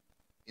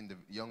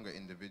younger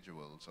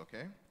individuals,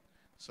 okay?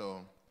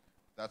 So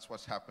that's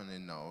what's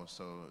happening now.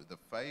 So the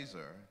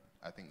Pfizer,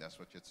 I think that's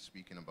what you're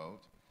speaking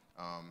about,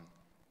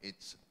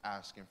 it's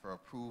asking for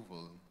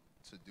approval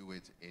to do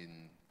it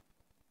in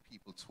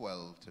people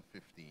 12 to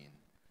 15,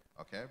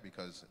 okay?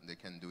 Because they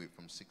can do it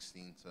from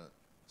 16 to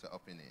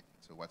up in it,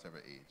 to whatever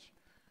age.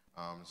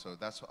 So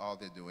that's all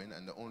they're doing,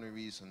 and the only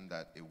reason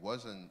that it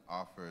wasn't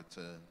offered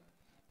to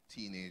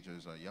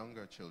teenagers or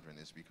younger children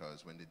is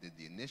because when they did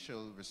the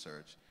initial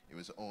research, it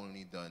was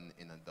only done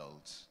in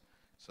adults.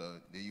 So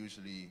they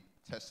usually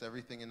test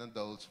everything in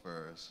adults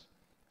first,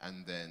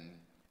 and then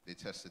they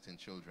test it in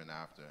children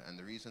after. And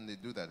the reason they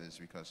do that is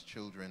because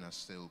children are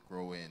still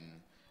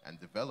growing and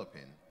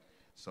developing.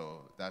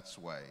 So that's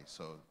why.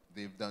 So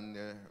they've done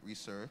their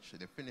research,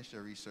 they finished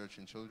their research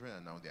in children,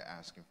 and now they're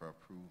asking for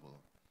approval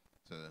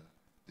to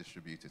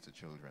distribute it to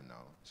children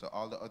now. So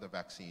all the other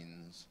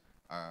vaccines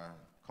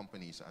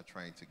companies are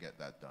trying to get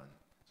that done.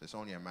 So it's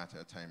only a matter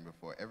of time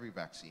before every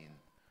vaccine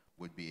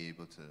would be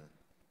able to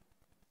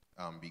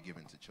be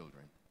given to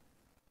children.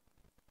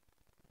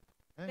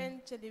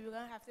 Eventually, we're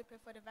going to have to pay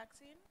for the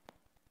vaccine?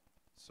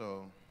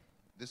 So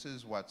this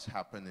is what's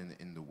happening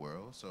in the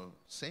world. So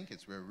St.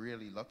 Kitts, we're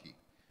really lucky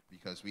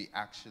because we're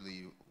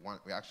actually one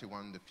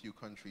of the few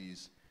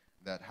countries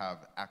that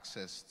have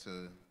access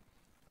to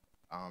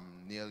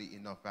nearly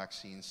enough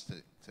vaccines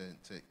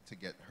to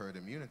get herd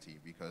immunity,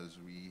 because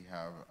we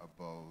have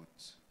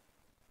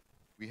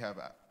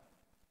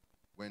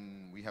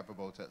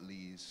about at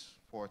least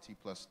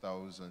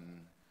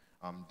 40,000+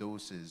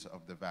 doses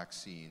of the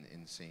vaccine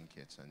in St.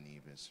 Kitts and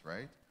Nevis,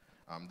 right?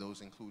 Those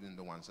including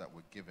the ones that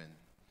were given,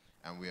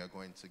 and we are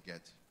going to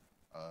get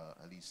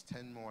at least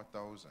 10 more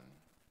thousand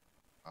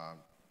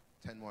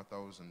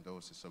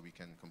doses so we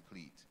can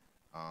complete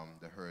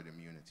the herd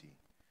immunity.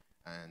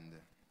 And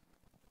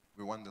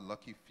we're one of the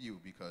lucky few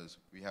because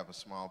we have a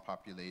small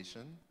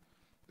population.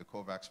 The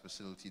COVAX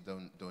facility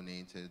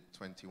donated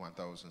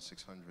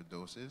 21,600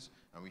 doses,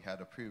 and we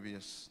had a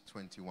previous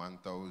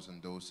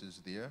 21,000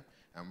 doses there,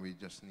 and we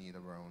just need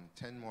around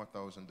 10 more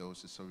thousand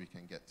doses so we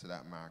can get to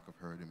that mark of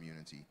herd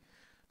immunity.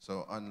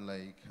 So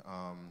unlike,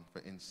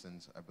 for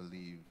instance, I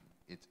believe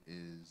it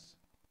is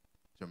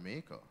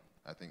Jamaica,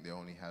 I think they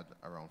only had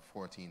around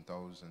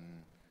 14,000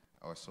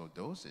 or so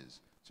doses.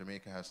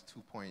 Jamaica has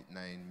 2.9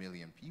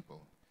 million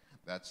people.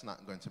 That's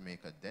not going to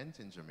make a dent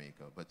in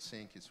Jamaica, but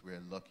St. Kitts,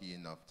 we're lucky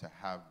enough to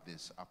have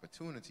this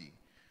opportunity.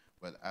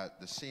 But at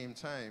the same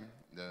time,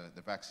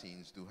 the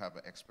vaccines do have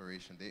an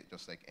expiration date,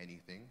 just like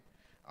anything.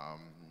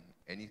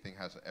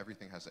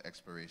 Everything has an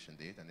expiration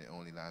date, and it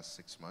only lasts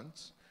 6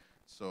 months.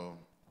 So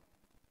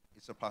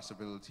it's a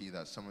possibility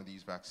that some of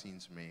these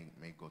vaccines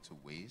may go to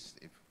waste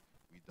if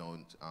we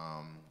don't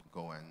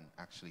go and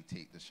actually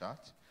take the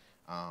shot.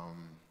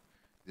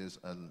 There's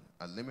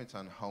a limit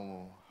on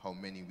how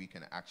many we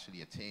can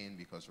actually attain,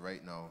 because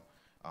right now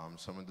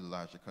some of the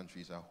larger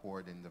countries are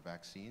hoarding the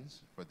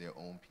vaccines for their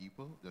own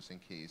people, just in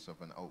case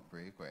of an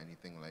outbreak or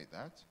anything like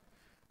that.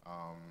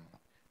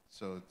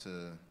 So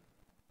to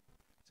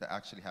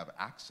actually have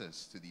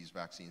access to these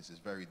vaccines is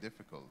very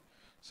difficult.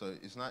 So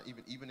it's not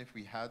even if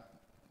we had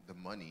the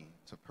money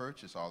to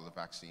purchase all the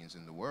vaccines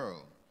in the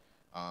world,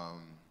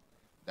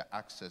 the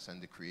access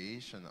and the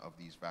creation of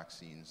these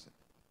vaccines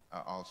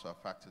are also a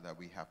factor that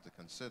we have to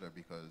consider,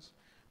 because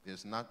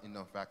there's not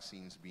enough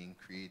vaccines being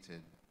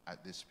created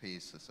at this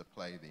pace to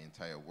supply the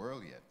entire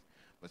world yet.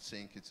 But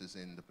St. Kitts is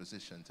in the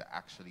position to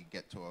actually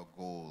get to our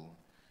goal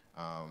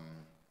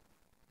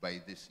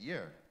by this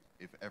year,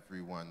 if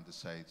everyone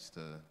decides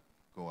to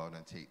go out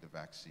and take the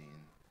vaccine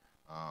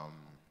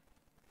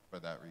for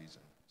that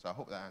reason. So I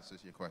hope that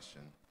answers your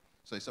question.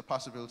 So it's a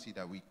possibility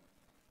that we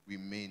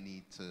may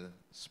need to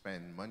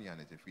spend money on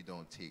it if we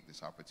don't take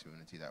this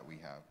opportunity that we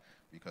have,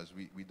 because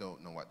we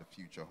don't know what the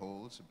future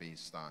holds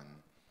based on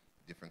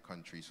different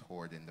countries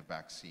hoarding the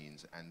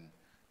vaccines and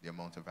the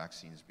amount of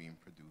vaccines being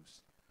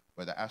produced.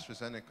 But the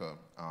AstraZeneca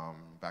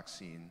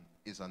vaccine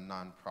is a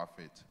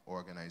non-profit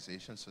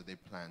organization, so they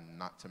plan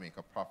not to make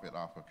a profit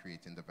off of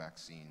creating the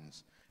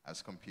vaccines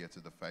as compared to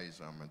the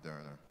Pfizer and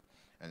Moderna.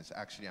 And it's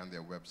actually on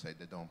their website,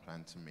 they don't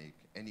plan to make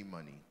any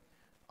money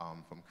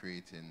from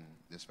creating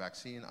this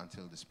vaccine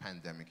until this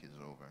pandemic is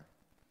over.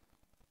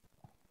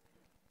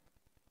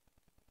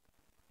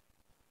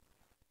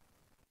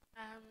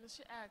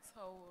 She asked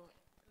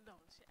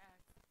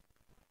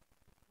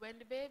when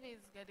the babies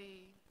get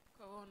the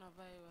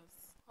coronavirus,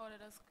 how do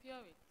they cure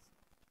it?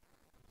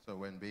 So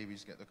when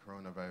babies get the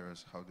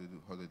coronavirus, how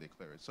do they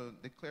clear it? So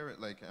they clear it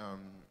like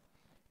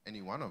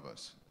any one of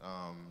us.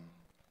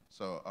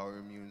 So our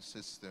immune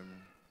system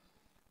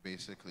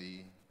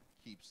basically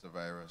keeps the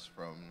virus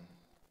from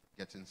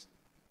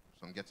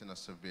getting us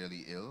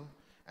severely ill,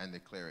 and they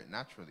clear it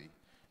naturally.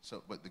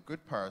 So, but the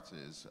good part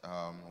is,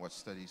 what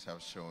studies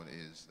have shown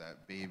is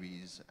that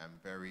babies and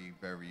very,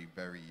 very,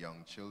 very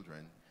young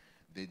children,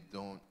 they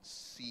don't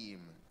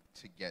seem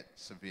to get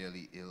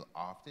severely ill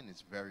often.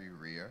 It's very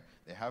rare.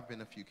 There have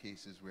been a few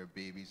cases where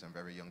babies and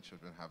very young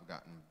children have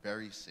gotten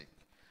very sick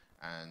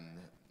and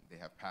they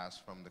have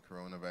passed from the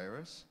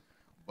coronavirus,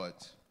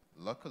 but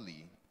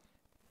luckily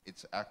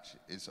it's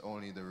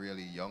only the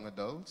really young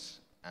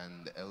adults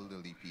and the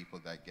elderly people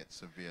that get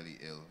severely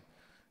ill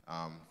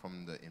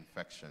from the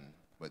infection,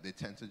 but they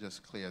tend to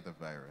just clear the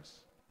virus.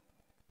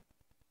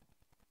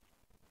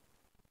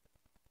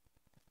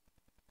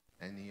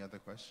 Any other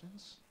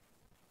questions?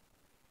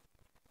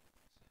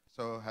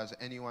 So has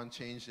anyone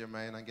changed their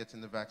mind on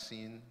getting the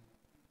vaccine?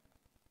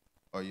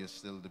 Or you're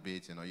still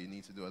debating, or you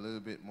need to do a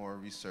little bit more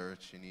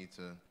research, you need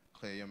to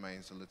clear your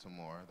minds a little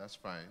more, that's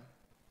fine.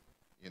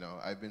 You know,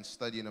 I've been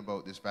studying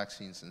about this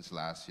vaccine since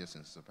last year,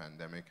 since the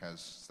pandemic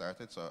has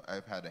started, so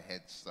I've had a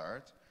head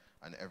start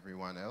on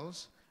everyone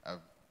else.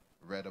 I've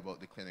read about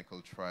the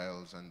clinical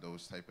trials and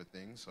those type of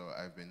things, so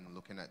I've been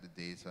looking at the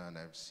data and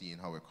I've seen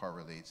how it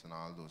correlates and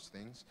all those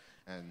things.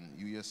 And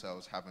you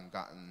yourselves haven't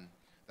gotten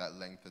that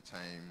length of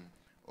time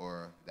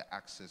or the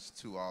access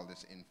to all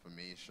this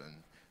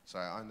information. So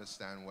I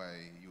understand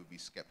why you would be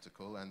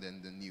skeptical, and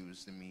then the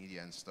news, the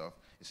media and stuff,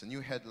 it's a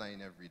new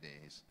headline every day.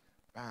 It's,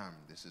 bam,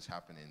 this is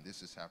happening,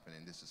 this is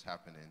happening, this is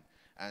happening.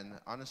 And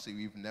honestly,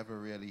 we've never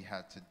really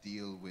had to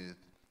deal with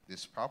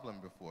this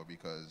problem before,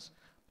 because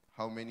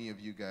how many of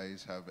you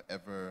guys have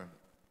ever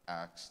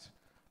asked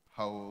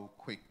how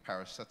quick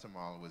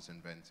paracetamol was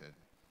invented?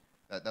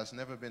 That's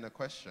never been a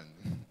question,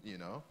 you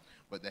know?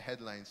 But the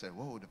headline said,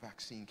 whoa, the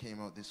vaccine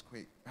came out this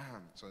quick,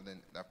 bam. So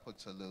then that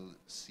puts a little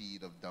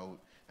seed of doubt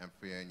and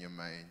fear in your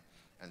mind.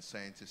 And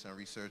scientists and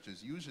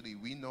researchers, usually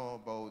we know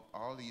about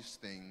all these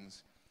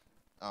things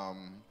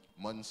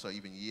months or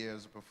even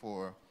years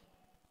before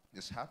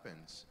this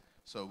happens.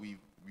 So we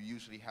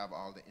usually have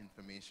all the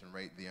information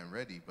right there and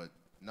ready, but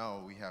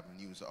now we have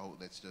news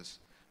outlets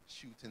just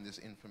shooting this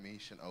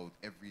information out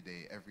every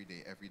day, every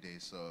day, every day.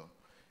 So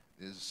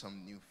there's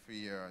some new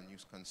fear and new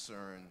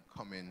concern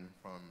coming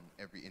from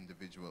every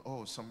individual.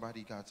 Oh,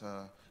 somebody got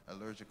an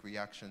allergic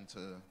reaction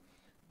to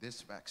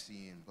this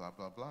vaccine, blah,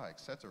 blah, blah,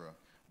 etc.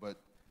 But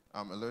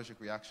allergic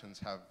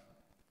reactions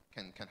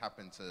can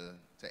happen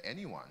to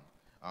anyone,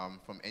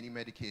 from any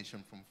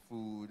medication, from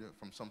food,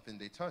 from something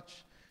they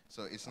touch.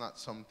 So it's not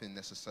something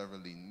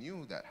necessarily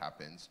new that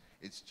happens.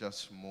 It's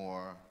just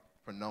more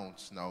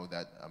pronounced now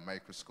that a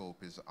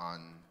microscope is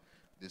on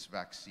this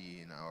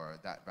vaccine or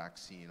that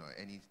vaccine or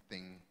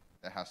anything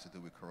that has to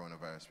do with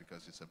coronavirus,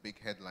 because it's a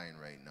big headline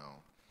right now.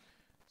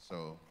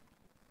 So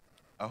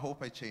I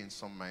hope I change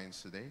some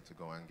minds today to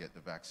go and get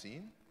the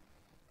vaccine.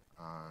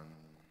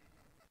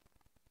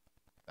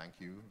 Thank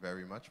you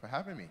very much for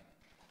having me.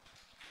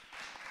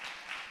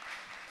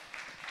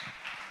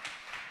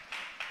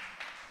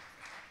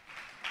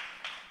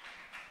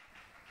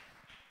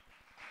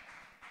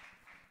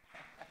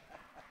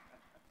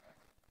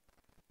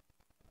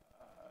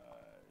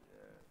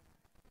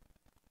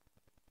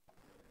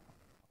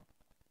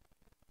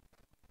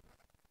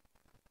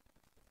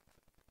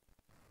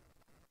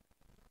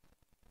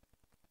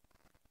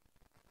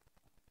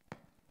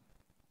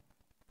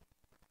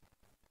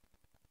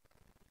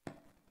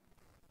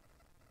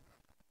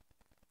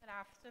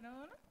 Good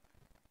afternoon.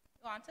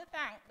 I want to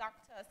thank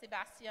Dr.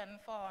 Sebastian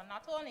for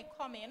not only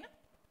coming,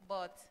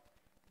 but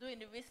doing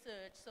the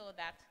research so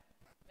that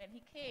when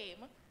he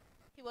came,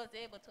 he was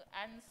able to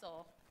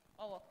answer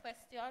our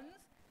questions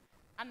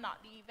and not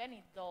leave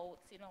any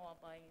doubts in our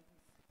minds.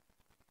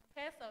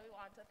 Okay, so we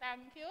want to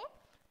thank you,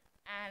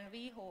 and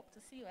we hope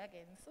to see you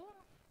again soon.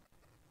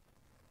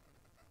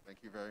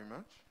 Thank you very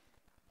much.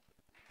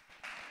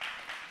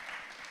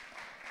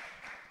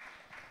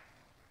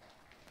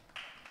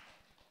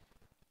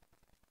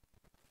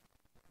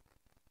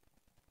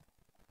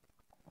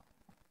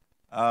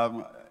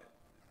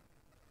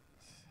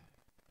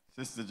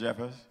 Sister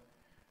Jeffers,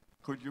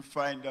 could you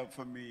find out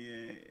for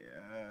me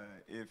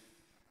if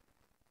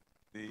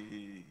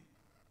the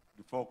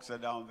folks are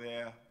down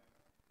there?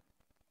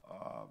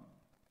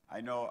 I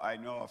know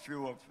a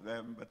few of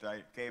them, but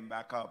I came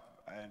back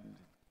up and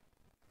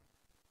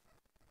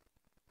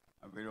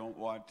we don't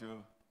want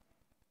to.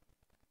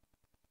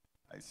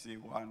 I see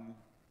one,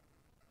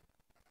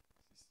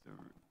 Sister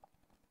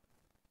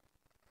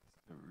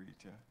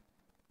Rita.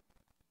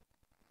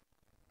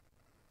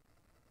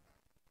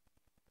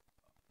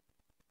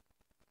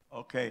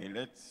 Okay,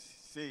 let's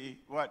see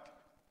what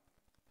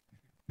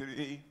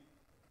 3.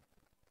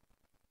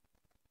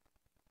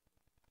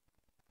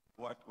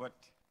 What